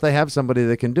really sure if they have somebody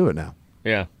that can do it now.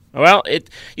 Yeah. Well,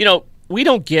 we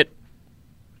don't get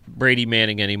Brady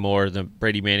Manning anymore, the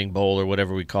Brady Manning Bowl or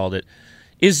whatever we called it.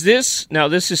 This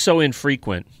is so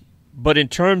infrequent, but in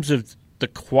terms of the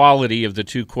quality of the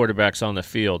two quarterbacks on the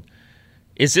field,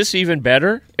 Is this even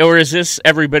better, or is this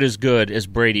every bit as good as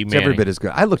Brady Manning? It's every bit as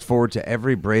good. I looked forward to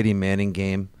every Brady Manning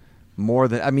game more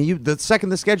than the second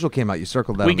the schedule came out, you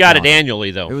circled that. We got it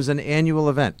annually, though. It was an annual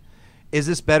event. Is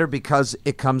this better because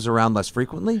it comes around less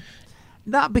frequently?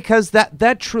 Not because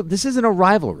this isn't a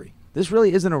rivalry. This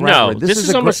really isn't a rivalry. No, this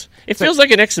is almost. It feels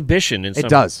like an exhibition in some. It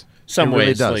does. Some really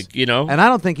ways, does. And I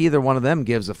don't think either one of them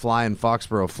gives a flying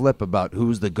Foxborough flip about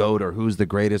who's the GOAT or who's the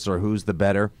greatest or who's the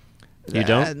better. You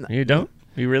don't? You don't?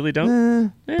 You really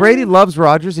don't? Brady loves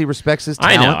Rodgers. He respects his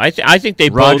talent. I know. I think they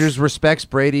Rodgers respects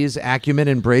Brady's acumen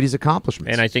and Brady's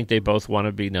accomplishments. And I think they both want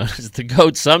to be known as the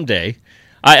GOAT someday.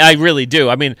 I really do.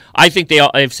 I mean, I think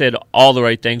they've said all the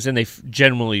right things, and they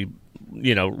generally,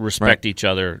 respect each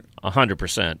other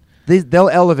 100%. They'll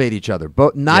elevate each other.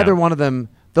 Neither one of them.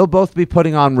 They'll both be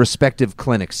putting on respective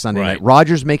clinics Sunday night.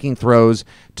 Rodgers making throws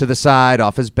to the side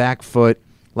off his back foot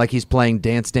like he's playing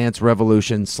Dance Dance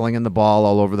Revolution, slinging the ball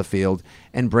all over the field,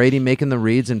 and Brady making the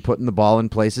reads and putting the ball in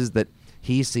places that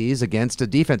he sees against a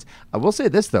defense. I will say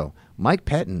this, though. Mike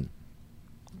Pettin,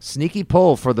 sneaky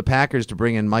pull for the Packers to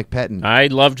bring in Mike Pettin. I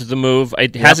loved the move.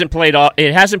 It hasn't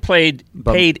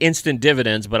paid instant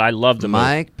dividends, but I loved the move.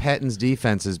 Mike Pettin's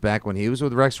defenses back when he was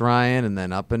with Rex Ryan and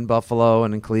then up in Buffalo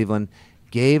and in Cleveland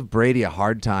gave Brady a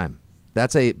hard time.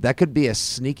 That could be a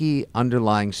sneaky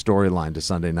underlying storyline to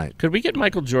Sunday night. Could we get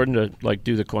Michael Jordan to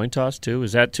do the coin toss too?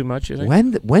 Is that too much, you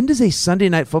think? When does a Sunday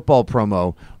Night Football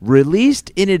promo released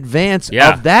in advance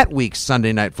of that week's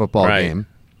Sunday Night Football game?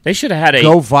 They should have had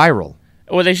go viral.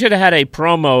 Well, they should have had a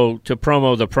promo to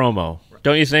promo the promo.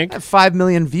 Don't you think? 5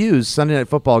 million views Sunday Night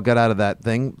Football got out of that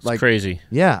thing. It's crazy.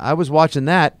 Yeah, I was watching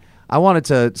that. I wanted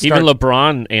to start. Even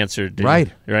LeBron answered. Right.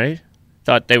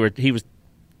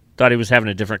 Thought he was having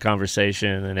a different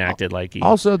conversation and acted like he...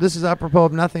 Also, this is apropos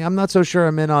of nothing. I'm not so sure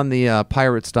I'm in on the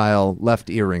pirate-style left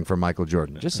earring for Michael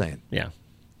Jordan. Just saying. Yeah.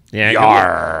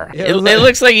 It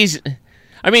looks like he's...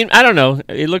 I mean, I don't know.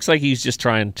 It looks like he's just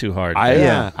trying too hard.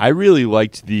 I really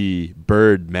liked the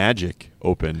Bird Magic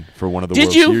Open for one of the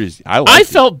World Series. I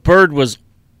felt Bird was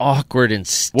awkward and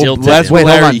stilted. Wait,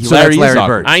 hold on. So that's Larry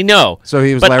Bird. I know. So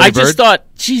he was Larry Bird? But I just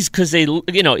thought, geez, because they,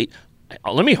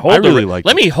 let me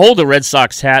hold a Red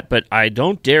Sox hat, but I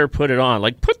don't dare put it on.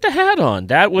 Like, put the hat on.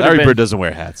 That would. Larry Bird doesn't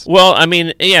wear hats. Well, I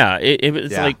mean,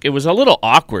 it was a little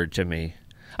awkward to me.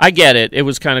 I get it. It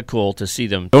was kind of cool to see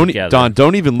them together. Don,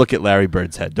 don't even look at Larry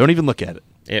Bird's head. Don't even look at it.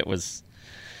 It was.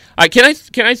 Can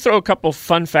I throw a couple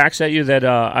fun facts at you that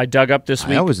I dug up this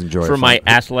week? I always enjoy for my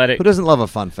athletic. Who doesn't love a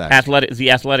fun fact?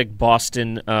 The athletic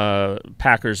Boston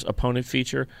Packers opponent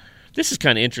feature. This is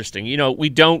kind of interesting. We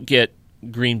don't get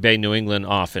Green Bay, New England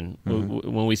often.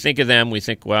 Mm-hmm. When we think of them, we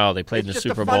think, wow, they played in the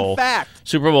Super Bowl.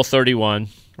 Super Bowl 31,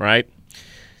 right?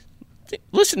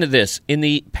 Listen to this. In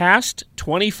the past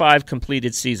 25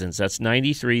 completed seasons, that's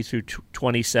 93 through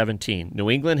 2017, New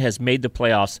England has made the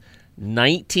playoffs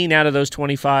 19 out of those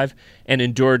 25 and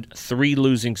endured 3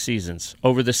 losing seasons.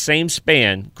 Over the same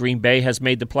span, Green Bay has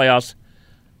made the playoffs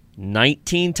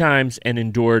 19 times and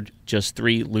endured just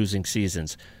 3 losing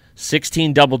seasons.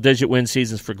 16 double-digit win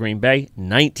seasons for Green Bay,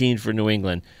 19 for New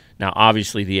England. Now,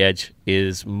 obviously, the edge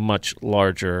is much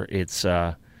larger. It's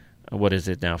what is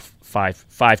it now?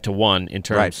 5-1 in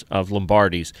terms of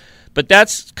Lombardies. But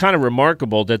that's kind of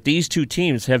remarkable that these two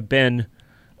teams have been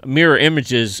mirror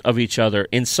images of each other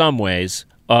in some ways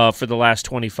for the last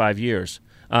 25 years.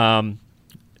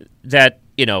 15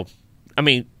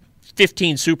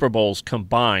 Super Bowls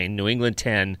combined, New England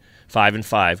 10,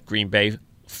 5-5, Green Bay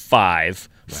 5,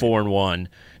 4-1.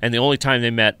 And the only time they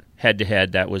met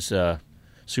head-to-head, that was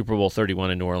Super Bowl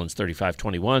 31 in New Orleans,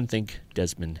 35-21. Think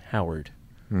Desmond Howard.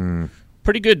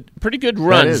 Pretty good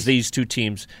runs these two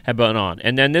teams have been on.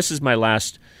 And then this is my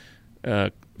last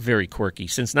very quirky.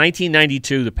 Since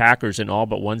 1992, the Packers in all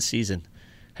but one season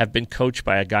have been coached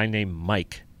by a guy named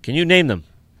Mike. Can you name them?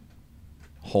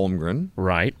 Holmgren.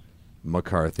 Right.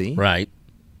 McCarthy. Right.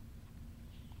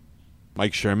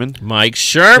 Mike Sherman. That's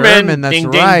ding,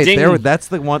 right. Ding, ding. That's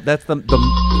the one. That's the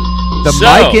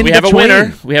Mike in we have between.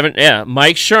 A winner.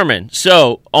 Mike Sherman.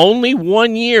 So only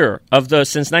 1 year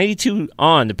since 92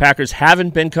 on, the Packers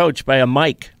haven't been coached by a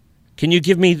Mike. Can you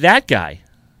give me that guy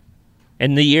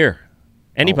in the year?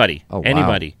 Anybody? Wow.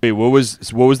 Anybody? Wait, what was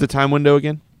the time window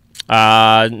again?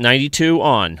 92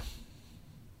 on.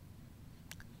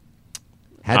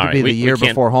 Had to be the year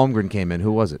before Holmgren came in.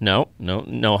 Who was it? No.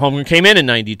 Holmgren came in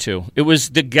 92. It was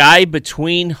the guy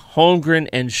between Holmgren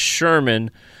and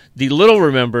Sherman, the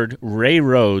little-remembered Ray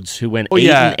Rhodes, who went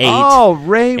 8-8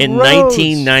 Ray in Rhodes,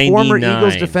 1999. Former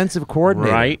Eagles defensive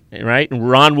coordinator. Right. And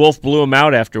Ron Wolf blew him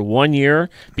out after 1 year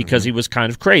because he was kind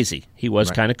of crazy.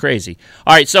 Kind of crazy.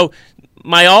 All right, so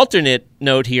my alternate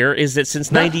note here is that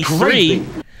since '93,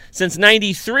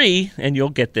 and you'll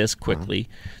get this quickly,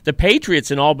 the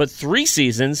Patriots in all but 3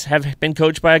 seasons have been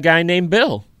coached by a guy named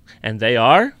Bill, and they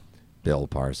are Bill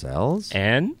Parcells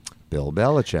and Bill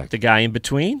Belichick. The guy in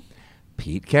between,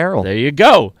 Pete Carroll. There you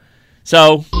go.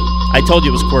 So I told you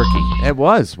it was quirky. It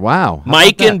was. Wow.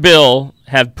 Mike and Bill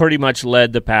have pretty much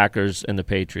led the Packers and the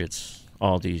Patriots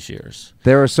all these years.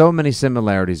 There are so many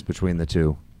similarities between the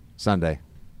two. Sunday.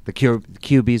 The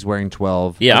QB's wearing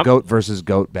 12. Yeah. The GOAT versus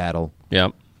GOAT battle.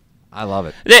 Yep. I love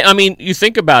it. I mean, you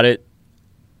think about it.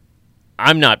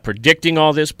 I'm not predicting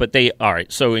all this, but all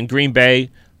right. So in Green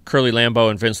Bay, Curly Lambeau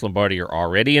and Vince Lombardi are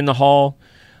already in the Hall.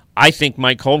 I think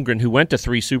Mike Holmgren, who went to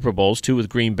 3 Super Bowls, 2 with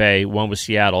Green Bay, 1 with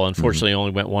Seattle, unfortunately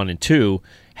only went 1 and 2,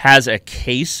 has a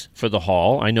case for the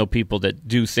Hall. I know people that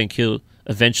do think he'll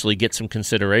eventually get some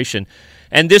consideration.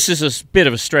 And this is a bit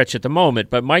of a stretch at the moment,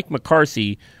 but Mike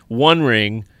McCarthy, 1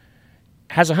 ring,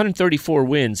 has 134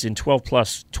 wins in 12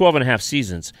 and a half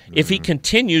seasons. If he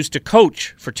continues to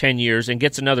coach for 10 years and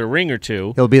gets another ring or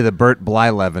 2... He'll be the Burt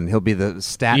Blyleven. He'll be the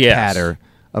stat patter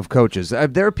of coaches.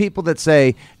 There are people that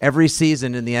say every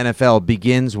season in the NFL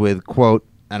begins with, quote,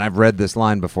 and I've read this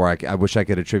line before, I wish I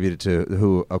could attribute it to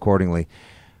who accordingly,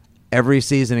 every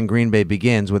season in Green Bay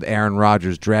begins with Aaron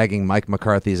Rodgers dragging Mike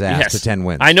McCarthy's ass to 10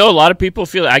 wins. I know a lot of people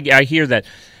feel I hear that.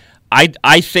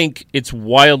 I think it's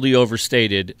wildly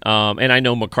overstated, and I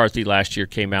know McCarthy last year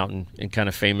came out and kind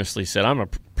of famously said, I'm a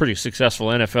pretty successful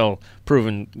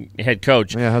NFL-proven head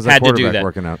coach. Yeah, how's that quarterback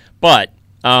working out? But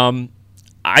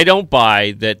I don't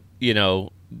buy that,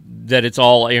 that it's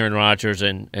all Aaron Rodgers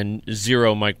and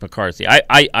zero Mike McCarthy.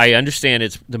 I understand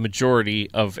it's the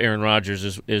majority of Aaron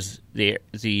Rodgers is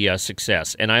the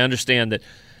success, and I understand that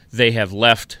they have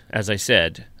left, as I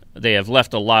said, they have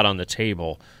left a lot on the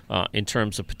table in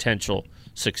terms of potential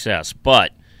success.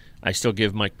 But I still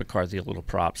give Mike McCarthy a little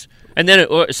props. And then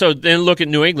look at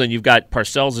New England. You've got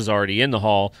Parcells is already in the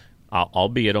Hall,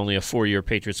 albeit only a 4-year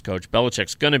Patriots coach.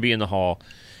 Belichick's going to be in the Hall.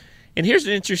 And here's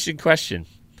an interesting question.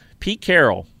 Pete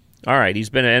Carroll, all right, he's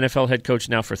been an NFL head coach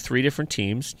now for 3 different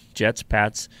teams, Jets,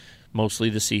 Pats, mostly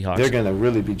the Seahawks. They're going to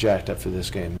really be jacked up for this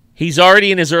game. He's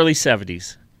already in his early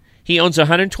 70s. He owns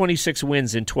 126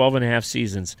 wins in 12 and a half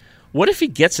seasons. What if he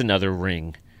gets another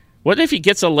ring? What if he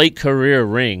gets a late career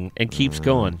ring and keeps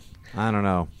going? I don't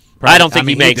know. I don't think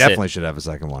he makes it. He definitely should have a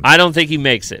second one. I don't think he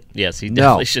makes it. Yes, he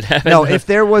definitely should have it. No, if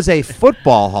there was a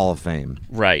football Hall of Fame.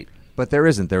 Right. But there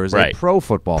isn't. There is a pro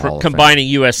football Hall of Fame. Combining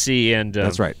USC and...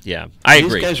 That's right. Yeah, I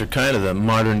agree. These guys are kind of the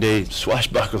modern-day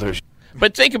swashbucklers.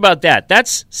 But think about that.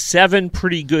 That's 7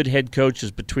 pretty good head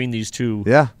coaches between these two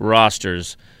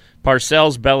rosters.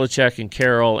 Parcells, Belichick, and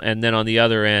Carroll, and then on the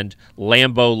other end,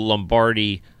 Lambeau,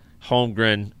 Lombardi,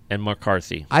 Holmgren, and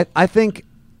McCarthy. I think,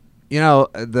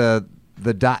 the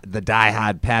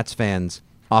diehard Pats fans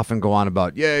often go on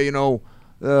about, they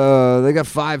got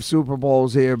 5 Super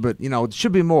Bowls here, but, it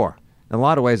should be more. In a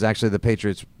lot of ways, actually, the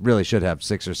Patriots really should have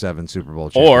 6 or 7 Super Bowl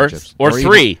championships. Or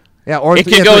 3. Or it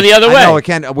could go the other way. I know, it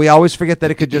can. We always forget that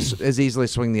it could just as easily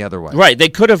swing the other way. Right. They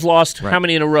could have lost how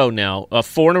many in a row now?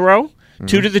 4 in a row?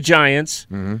 2 to the Giants,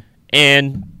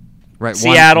 and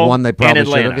Seattle, one they probably and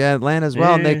Atlanta. Should have. Yeah, Atlanta as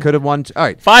well, and they could have won. All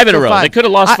right, 5 in a row. They could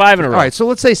have lost 5 in a row. All right, so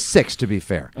let's say 6 to be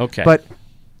fair. Okay. But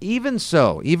even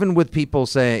so, even with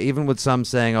some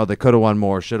saying, oh, they could have won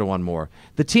more, should have won more,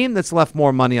 the team that's left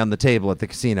more money on the table at the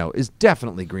casino is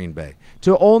definitely Green Bay.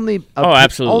 To only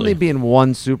be in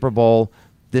 1 Super Bowl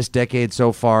this decade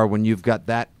so far when you've got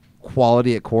that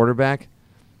quality at quarterback,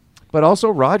 but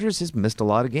also Rodgers has missed a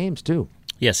lot of games too.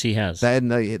 Yes, he has. And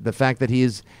the fact that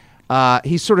he's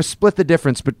sort of split the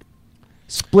difference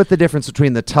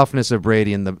between the toughness of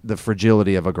Brady and the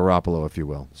fragility of a Garoppolo, if you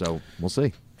will. So we'll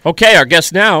see. Okay, our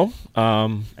guest now,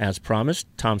 as promised,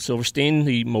 Tom Silverstein,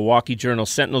 the Milwaukee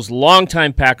Journal-Sentinel's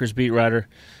longtime Packers beat writer,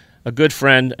 a good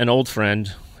friend, an old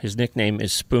friend. His nickname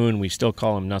is Spoon. We still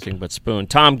call him nothing but Spoon.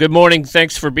 Tom, good morning.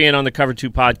 Thanks for being on the Cover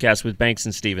 2 podcast with Banks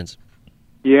and Stevens.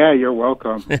 Yeah, you're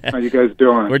welcome. How you guys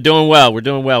doing? We're doing well.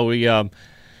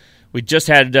 We just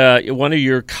had one of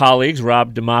your colleagues,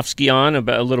 Rob Demovsky, on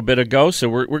a little bit ago, so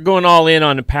we're going all in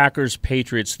on the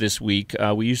Packers-Patriots this week.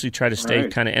 We usually try to stay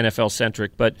kind of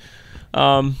NFL-centric, but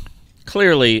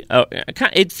clearly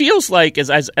it feels like,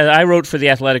 as I wrote for The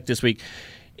Athletic this week,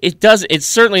 it's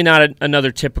certainly not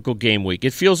another typical game week.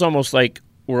 It feels almost like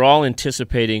we're all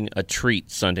anticipating a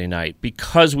treat Sunday night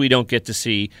because we don't get to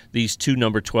see these 2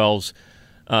 number 12s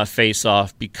face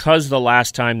off, because the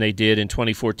last time they did in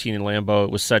 2014 in Lambeau,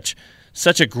 it was such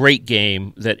a great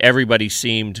game that everybody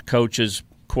seemed, coaches,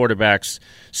 quarterbacks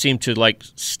seem to like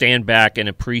stand back and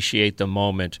appreciate the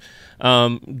moment.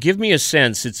 Give me a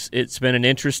sense. It's been an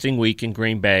interesting week in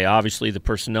Green Bay. Obviously, the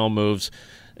personnel moves,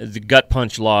 the gut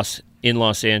punch loss in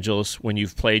Los Angeles when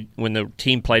the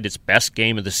team played its best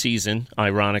game of the season,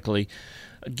 ironically.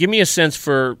 Give me a sense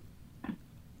for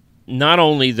not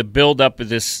only the build-up of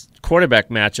this quarterback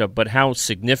matchup, but how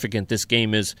significant this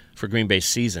game is for Green Bay's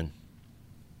season.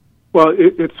 Well,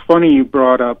 it's funny you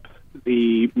brought up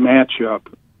the matchup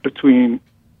between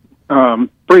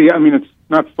Brady. I mean, it's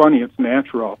not funny; it's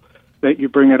natural that you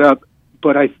bring it up.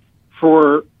 But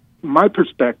for my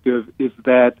perspective, is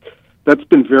that's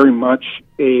been very much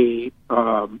a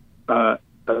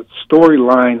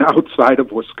storyline outside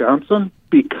of Wisconsin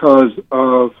because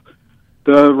of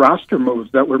the roster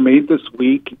moves that were made this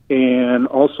week, and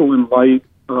also in light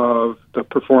of the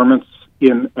performance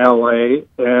in L.A.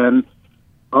 and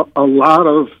a lot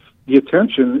of the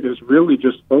attention is really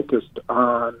just focused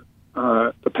on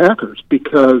the Packers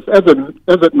because, as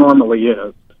it normally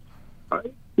is,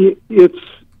 it's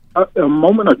a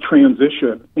moment of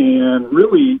transition and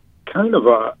really kind of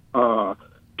a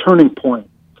turning point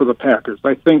for the Packers.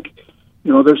 I think,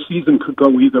 their season could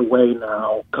go either way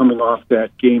now, coming off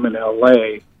that game in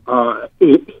L.A.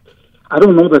 I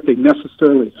don't know that they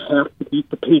necessarily have to beat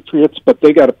the Patriots, but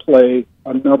they got to play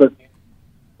another game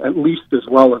at least as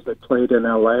well as they played in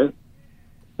L.A.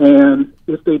 And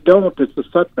if they don't, it's a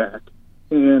setback.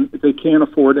 And they can't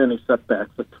afford any setbacks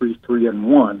at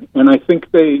 3-1. And I think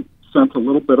they sent a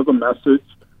little bit of a message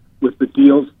with the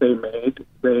deals they made.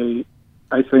 They,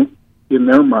 I think, in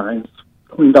their minds,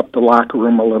 cleaned up the locker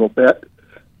room a little bit.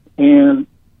 And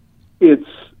it's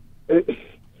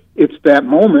that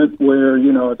moment where,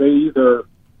 they either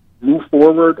move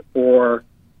forward or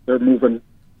they're moving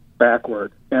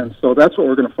backward. And so that's what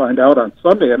we're going to find out on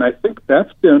Sunday. And I think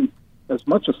that's been as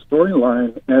much a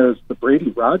storyline as the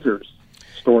Brady-Rodgers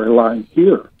storyline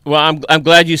here. Well, I'm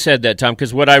glad you said that, Tom,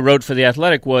 because what I wrote for The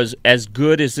Athletic was, as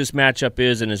good as this matchup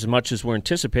is and as much as we're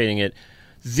anticipating it,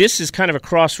 this is kind of a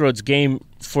crossroads game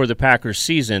for the Packers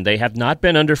season. They have not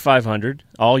been under 500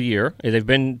 all year. They've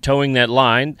been towing that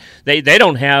line. They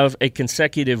don't have a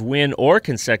consecutive win or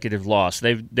consecutive loss.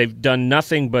 They've done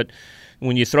nothing but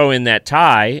when you throw in that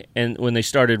tie, and when they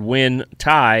started win,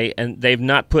 tie, and they've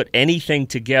not put anything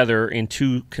together in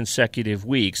 2 consecutive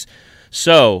weeks.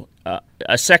 So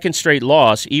a second straight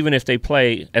loss, even if they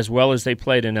play as well as they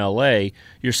played in L.A.,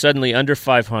 you're suddenly under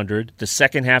 500. The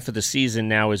second half of the season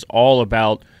now is all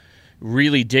about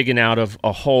really digging out of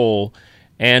a hole.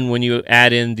 And when you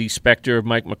add in the specter of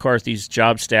Mike McCarthy's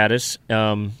job status,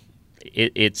 there's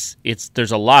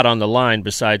a lot on the line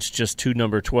besides just 2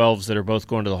 number 12s that are both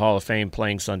going to the Hall of Fame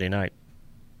playing Sunday night.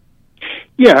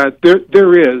 Yeah,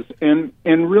 there is. And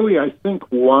really I think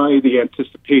why the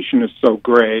anticipation is so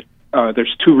great,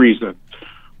 there's 2 reasons.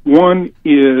 One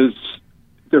is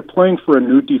they're playing for a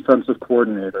new defensive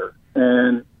coordinator,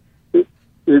 and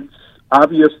it's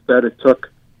obvious that it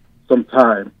took some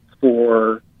time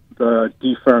for the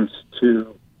defense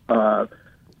to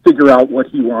figure out what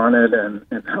he wanted and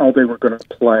how they were going to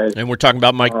play. And we're talking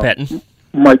about Mike Pettin.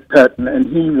 Mike Pettin, and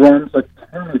he runs a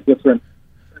ton of different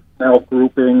personnel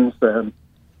groupings, and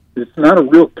it's not a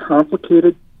real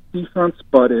complicated defense,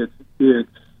 but it's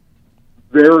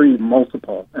very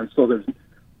multiple, and so there's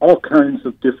all kinds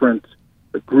of different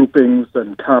groupings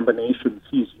and combinations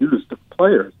he's used of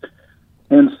players.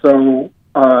 And so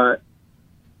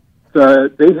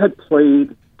they had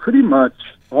played pretty much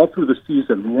all through the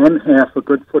season, one half a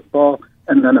good football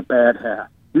and then a bad half.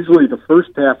 Usually the first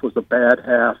half was a bad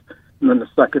half, and then the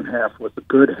second half was a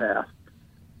good half.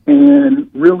 And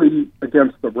really,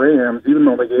 against the Rams, even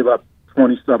though they gave up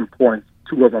 27 points,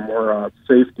 2 of them were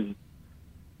safety,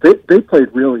 they played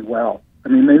really well. I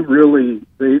mean,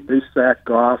 they sacked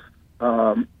Goff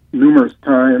numerous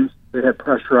times. They had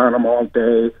pressure on them all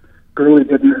day. Gurley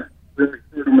didn't really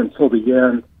hit them until the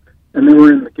end, and they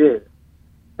were in the game.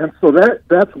 And so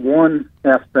that's one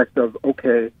aspect of,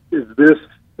 okay, is this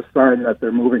a sign that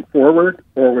they're moving forward,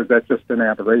 or was that just an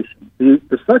aberration?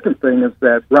 The second thing is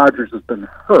that Rodgers has been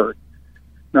hurt.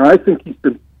 Now, I think he's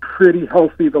been pretty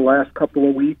healthy the last couple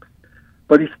of weeks,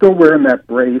 but he's still wearing that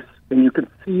brace, and you can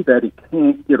see that he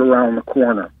can't get around the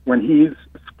corner. When he's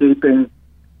escaping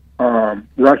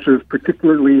rushes,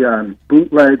 particularly on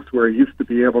bootlegs, where he used to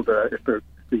be able to, if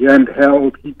the end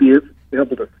held, he'd be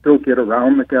able to still get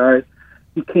around the guy.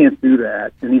 He can't do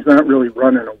that, and he's not really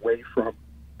running away from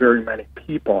very many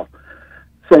people.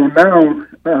 So now,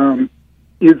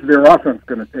 is their offense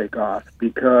going to take off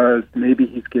because maybe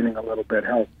he's getting a little bit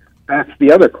healthier? That's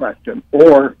the other question.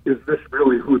 Or is this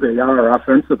really who they are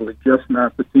offensively, just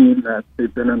not the team that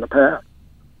they've been in the past?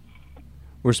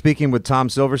 We're speaking with Tom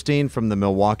Silverstein from the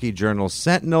Milwaukee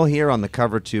Journal-Sentinel here on the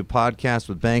Cover 2 podcast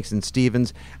with Banks and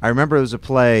Stevens. I remember there was a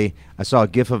play, I saw a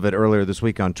GIF of it earlier this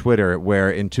week on Twitter,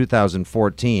 where in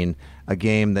 2014, a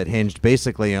game that hinged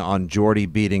basically on Jordy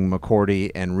beating McCourty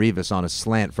and Revis on a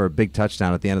slant for a big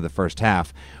touchdown at the end of the first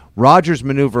half. Rodgers'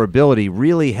 maneuverability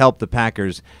really helped the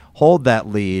Packers hold that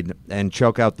lead and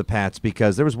choke out the Pats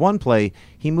because there was one play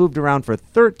he moved around for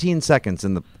 13 seconds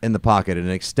in the pocket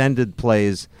and extended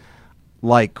plays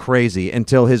like crazy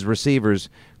until his receivers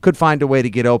could find a way to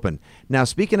get open. Now,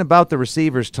 speaking about the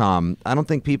receivers, Tom, I don't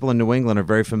think people in New England are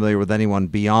very familiar with anyone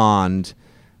beyond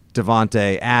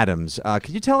Davante Adams.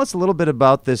 Could you tell us a little bit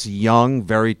about this young,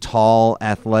 very tall,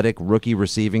 athletic rookie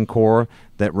receiving core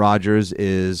that Rodgers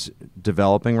is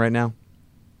developing right now?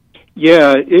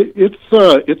 Yeah, it's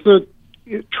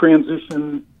a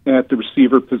transition at the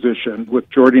receiver position with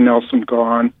Jordy Nelson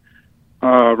gone.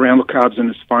 Randall Cobb's in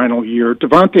his final year.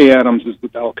 Davante Adams is the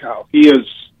bell cow. He has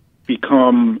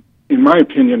become, in my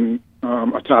opinion,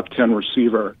 a top 10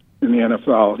 receiver in the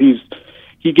NFL.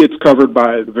 He gets covered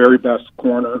by the very best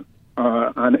corner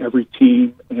on every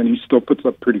team, and he still puts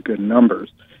up pretty good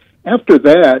numbers. After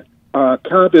that,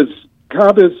 Cobb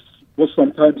will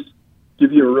sometimes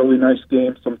give you a really nice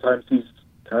game. Sometimes he's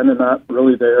kind of not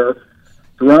really there.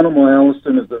 Geronimo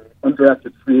Allison is an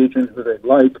undrafted free agent who they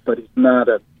like, but he's not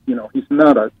a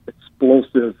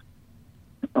explosive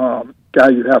guy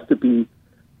you have to be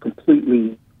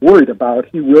completely worried about.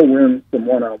 He will win some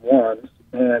one-on-ones,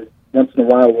 and once in a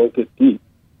while will get deep.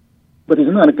 But he's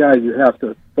not a guy you have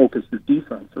to focus your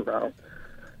defense around.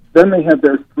 Then they have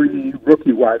their three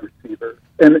rookie wide receivers.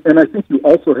 And I think you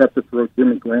also have to throw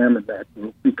Jimmy Graham in that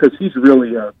group because he's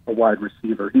really a wide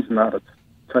receiver. He's not a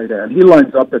tight end. He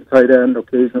lines up at tight end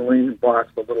occasionally and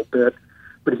blocks a little bit,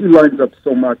 but he lines up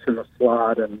so much in the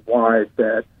slot and wide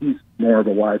that he's more of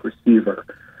a wide receiver.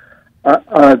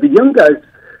 The young guys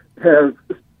have,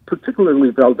 particularly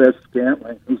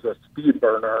Valdez-Scantling, who's a speed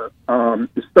burner,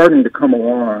 is starting to come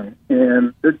along,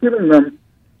 and they're giving them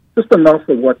just enough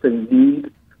of what they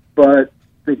need, but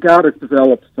they got to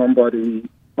develop somebody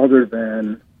other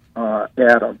than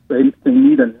Adams. They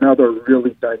need another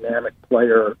really dynamic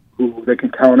player who they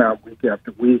can count on week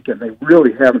after week, and they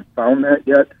really haven't found that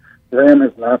yet. Graham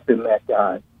has not been that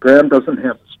guy. Graham doesn't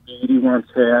have the speed he once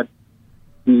had.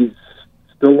 He's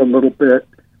still a little bit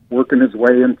working his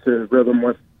way into rhythm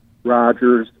with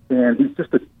Rodgers, and he's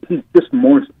just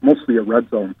mostly a red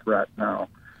zone threat now.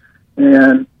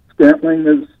 And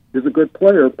Scantling is a good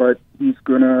player, but he's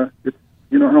gonna.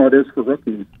 You know how it is for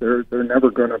rookies. They're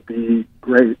never going to be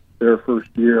great their first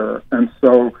year, and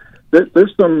so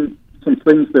there's some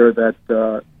things there that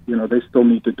they still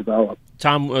need to develop.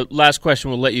 Tom, last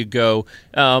question. We'll let you go.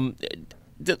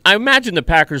 I imagine the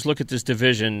Packers look at this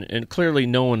division, and clearly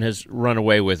no one has run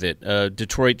away with it.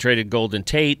 Detroit traded Golden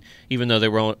Tate, even though they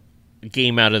were a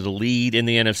game out of the lead in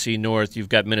the NFC North. You've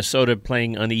got Minnesota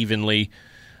playing unevenly.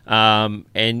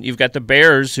 And you've got the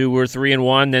Bears, who were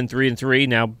 3-1, then 3-3,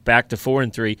 now back to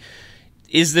 4-3.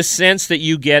 Is the sense that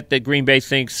you get that Green Bay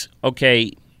thinks,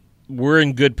 okay, we're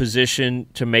in good position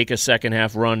to make a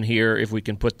second-half run here if we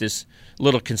can put this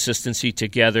little consistency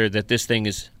together, that this thing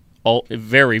is all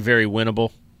very, very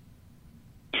winnable?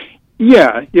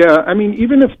 Yeah. I mean,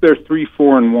 even if they're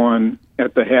 3-4-1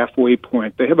 at the halfway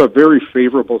point, they have a very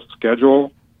favorable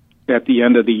schedule at the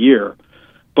end of the year.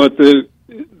 But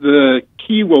the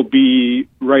key will be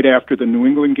right after the New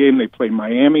England game. They play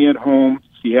Miami at home,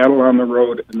 Seattle on the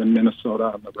road, and then Minnesota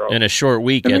on the road. And a short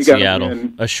week at Seattle.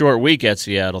 A short week at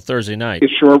Seattle, Thursday night. A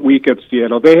short week at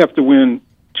Seattle. They have to win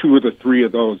 2 of the 3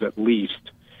 of those at least.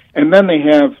 And then they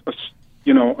have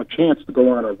a chance to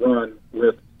go on a run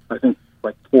with, I think,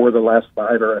 like 4 of the last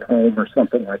 5 are at home or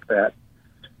something like that.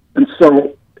 And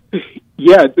so,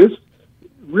 yeah, this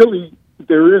really...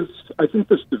 I think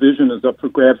this division is up for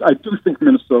grabs. I do think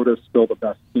Minnesota is still the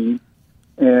best team,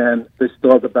 and they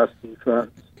still have the best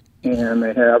defense, and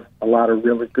they have a lot of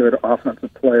really good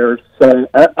offensive players. So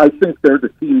I think they're the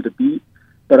team to beat,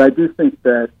 but I do think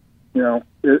that,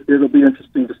 it'll be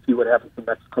interesting to see what happens the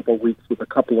next couple of weeks with a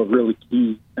couple of really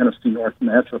key NFC North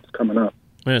matchups coming up.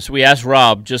 So we asked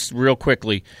Rob, just real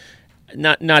quickly,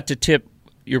 not to tip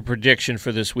your prediction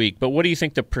for this week, but what do you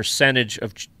think the percentage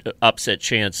of upset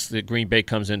chance that Green Bay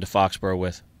comes into Foxborough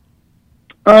with?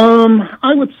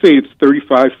 I would say it's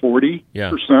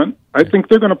 35-40%. I think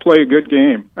they're going to play a good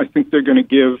game. I think they're going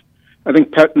to I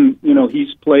think Pettin,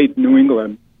 he's played New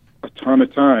England a ton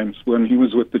of times when he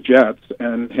was with the Jets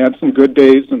and had some good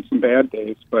days and some bad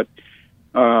days, but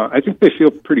I think they feel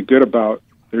pretty good about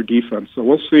their defense. So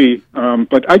we'll see.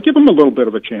 But I give them a little bit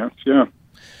of a chance, yeah.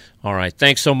 All right.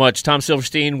 Thanks so much. Tom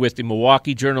Silverstein with the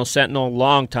Milwaukee Journal-Sentinel,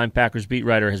 longtime Packers beat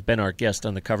writer, has been our guest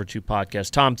on the Cover 2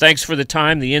 podcast. Tom, thanks for the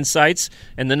time, the insights,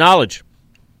 and the knowledge.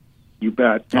 You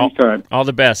bet. Anytime. All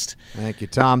the best. Thank you,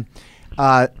 Tom.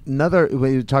 When you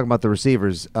were talking about the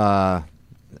receivers,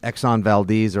 Exxon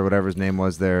Valdez or whatever his name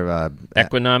was there.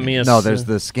 Equanimous. No, there's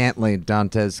the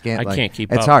Dantes Scantling. I can't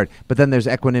keep up. It's hard. But then there's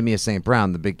Equanimous St.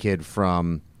 Brown, the big kid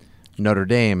from Notre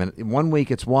Dame. And 1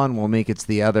 week it's one week it's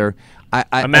the other.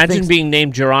 Imagine being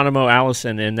named Geronimo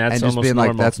Allison, and that's and just almost being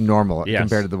normal. like, that's normal Yes.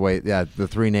 compared to the way, the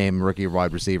three-name rookie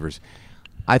wide receivers.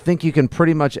 I think you can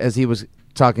pretty much, as he was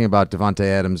talking about Devontae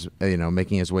Adams,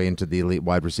 making his way into the elite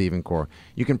wide receiving core,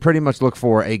 you can pretty much look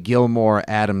for a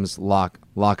Gilmore-Adams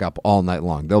lock-up all night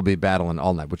long. They'll be battling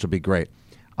all night, which will be great.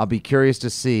 I'll be curious to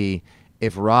see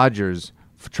if Rodgers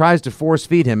tries to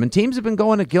force-feed him. And teams have been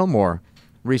going to Gilmore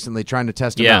recently, trying to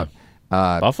test him out.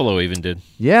 Buffalo even did.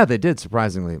 Yeah, they did,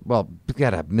 surprisingly. Well, we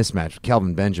got a mismatch with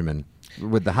Kelvin Benjamin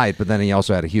with the height, but then he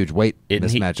also had a huge weight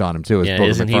mismatch on him, too.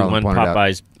 Isn't he one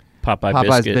Popeye's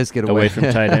biscuit away from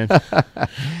tight end?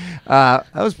 That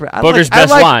was Booger's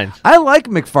best line. I like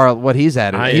McFarland, what he's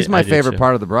added. He's my favorite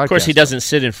part of the broadcast. Of course, he doesn't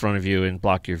sit in front of you and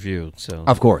block your view. So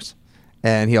of course.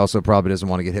 And he also probably doesn't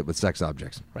want to get hit with sex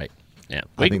objects. Right. Yeah,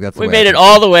 I think that's the we way made it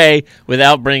all the way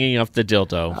without bringing up the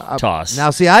dildo toss. Now,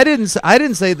 see, I didn't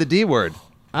say the D word.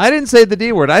 I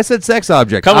said sex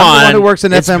object. Come I'm on, the one who works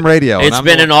in FM radio. It's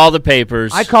been in all the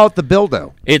papers. I call it the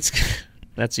bildo.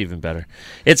 That's even better.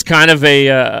 It's kind of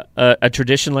a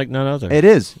tradition like none other. It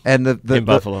is, and in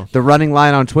Buffalo, the running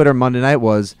line on Twitter Monday night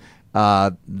was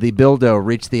the bildo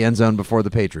reached the end zone before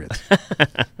the Patriots.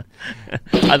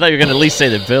 I thought you were going to at least say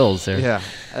the Bills there.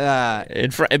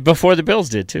 Yeah. Before the Bills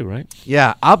did, too, right?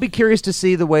 Yeah. I'll be curious to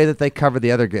see the way that they cover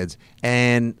the other kids.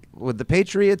 And with the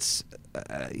Patriots,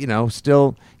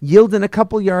 still yielding a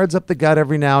couple yards up the gut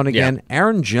every now and again,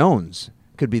 Aaron Jones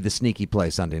could be the sneaky play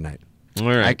Sunday night. All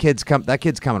right. That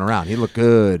kid's coming around. He looked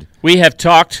good. We have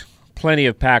talked plenty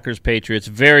of Packers, Patriots.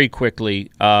 Very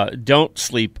quickly, don't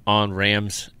sleep on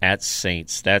Rams at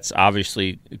Saints. That's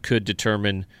obviously could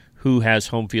determine who has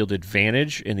home field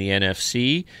advantage in the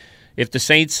NFC. If the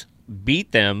Saints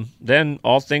beat them, then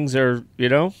all things are,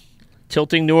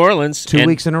 tilting New Orleans. 2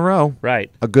 weeks in a row.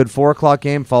 Right. A good 4 o'clock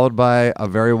game followed by a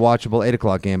very watchable 8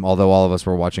 o'clock game, although all of us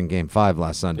were watching Game 5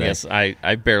 last Sunday. Yes, I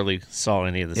barely saw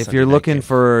any of the If you're looking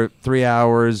for 3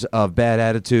 hours of bad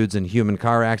attitudes and human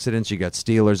car accidents, you got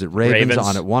Steelers at Ravens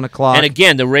on at 1 o'clock. And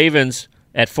again, the Ravens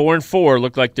at 4-4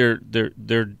 look like they're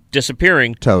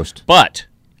disappearing. Toast. But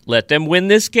let them win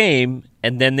this game,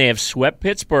 and then they have swept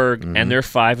Pittsburgh, and they're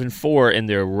 5-4, and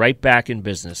they're right back in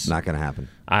business. Not going to happen.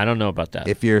 I don't know about that.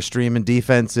 If you're streaming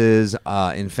defenses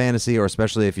in fantasy, or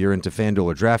especially if you're into FanDuel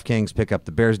or DraftKings, pick up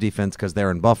the Bears defense because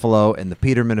they're in Buffalo, and the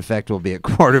Peterman effect will be at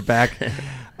quarterback.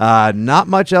 Not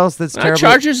much else that's terrible.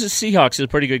 Chargers and Seahawks is a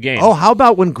pretty good game. Oh, how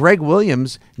about when Greg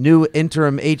Williams, new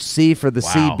interim HC for the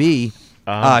CB,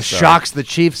 shocks the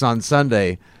Chiefs on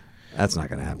Sunday? That's not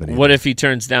going to happen either. What if he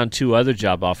turns down 2 other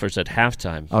job offers at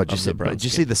halftime? Oh, did you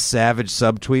see the savage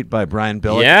subtweet by Brian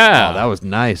Billick? Yeah. Oh, that was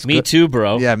nice. Me too,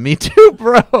 bro. Yeah, me too,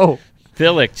 bro.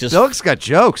 Billick's got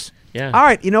jokes. Yeah. All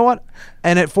right, you know what?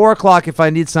 And at 4 o'clock, if I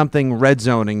need something red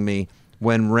zoning me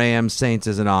when Rams Saints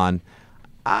isn't on,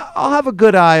 I'll have a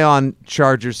good eye on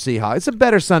Chargers Seahawks. It's a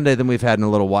better Sunday than we've had in a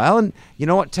little while. And you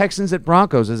know what? Texans at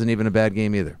Broncos isn't even a bad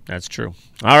game either. That's true.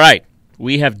 All right.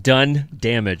 We have done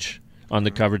damage on the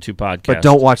Cover 2 podcast. But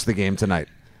don't watch the game tonight.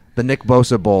 The Nick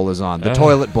Bosa Bowl is on. The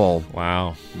Toilet Bowl.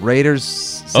 Wow.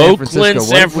 Raiders, Oakland,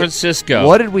 San Francisco.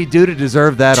 What did we do to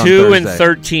deserve that on Thursday?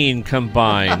 2-13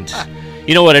 combined.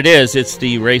 You know what it is? It's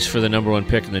the race for the number 1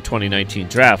 pick in the 2019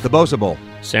 draft. The Bosa Bowl.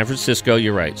 San Francisco,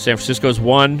 you're right. San Francisco's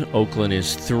 1. Oakland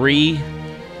is 3.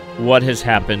 What has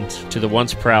happened to the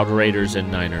once proud Raiders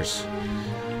and Niners?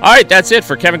 All right, that's it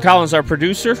for Kevin Collins, our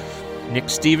producer, Nick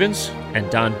Stevens, and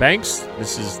Don Banks.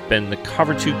 This has been the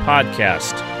Cover 2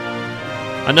 podcast.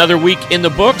 Another week in the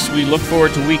books. We look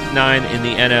forward to Week 9 in the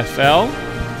NFL.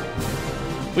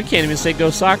 We can't even say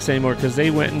Go Sox anymore because they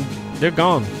went and they're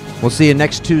gone. We'll see you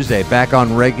next Tuesday, back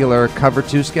on regular Cover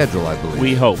 2 schedule, I believe.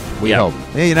 We hope. We hope.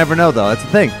 Yeah, you never know, though. That's the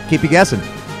thing. Keep you guessing.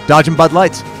 Dodging Bud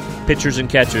Lights. Pitchers and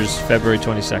catchers, February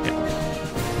 22nd.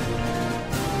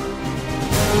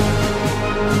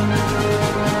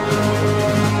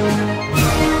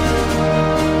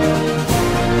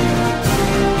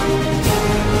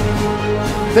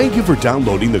 Thank you for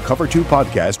downloading the Cover 2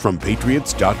 podcast from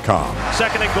Patriots.com.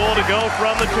 Second and goal to go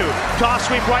from the 2. Toss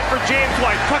sweep right for James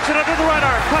White. Tucks it under the right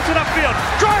arm. Cuts it upfield.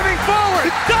 Driving forward.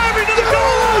 Diving to the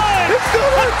goal line. It's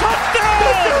good. A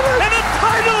touchdown. And a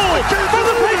title for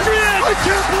the Patriots. I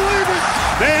can't believe it.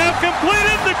 They have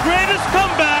completed the greatest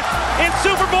comeback in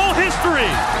Super Bowl history.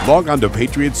 Log on to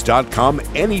Patriots.com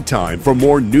anytime for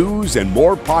more news and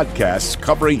more podcasts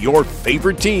covering your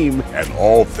favorite team and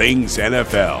all things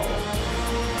NFL.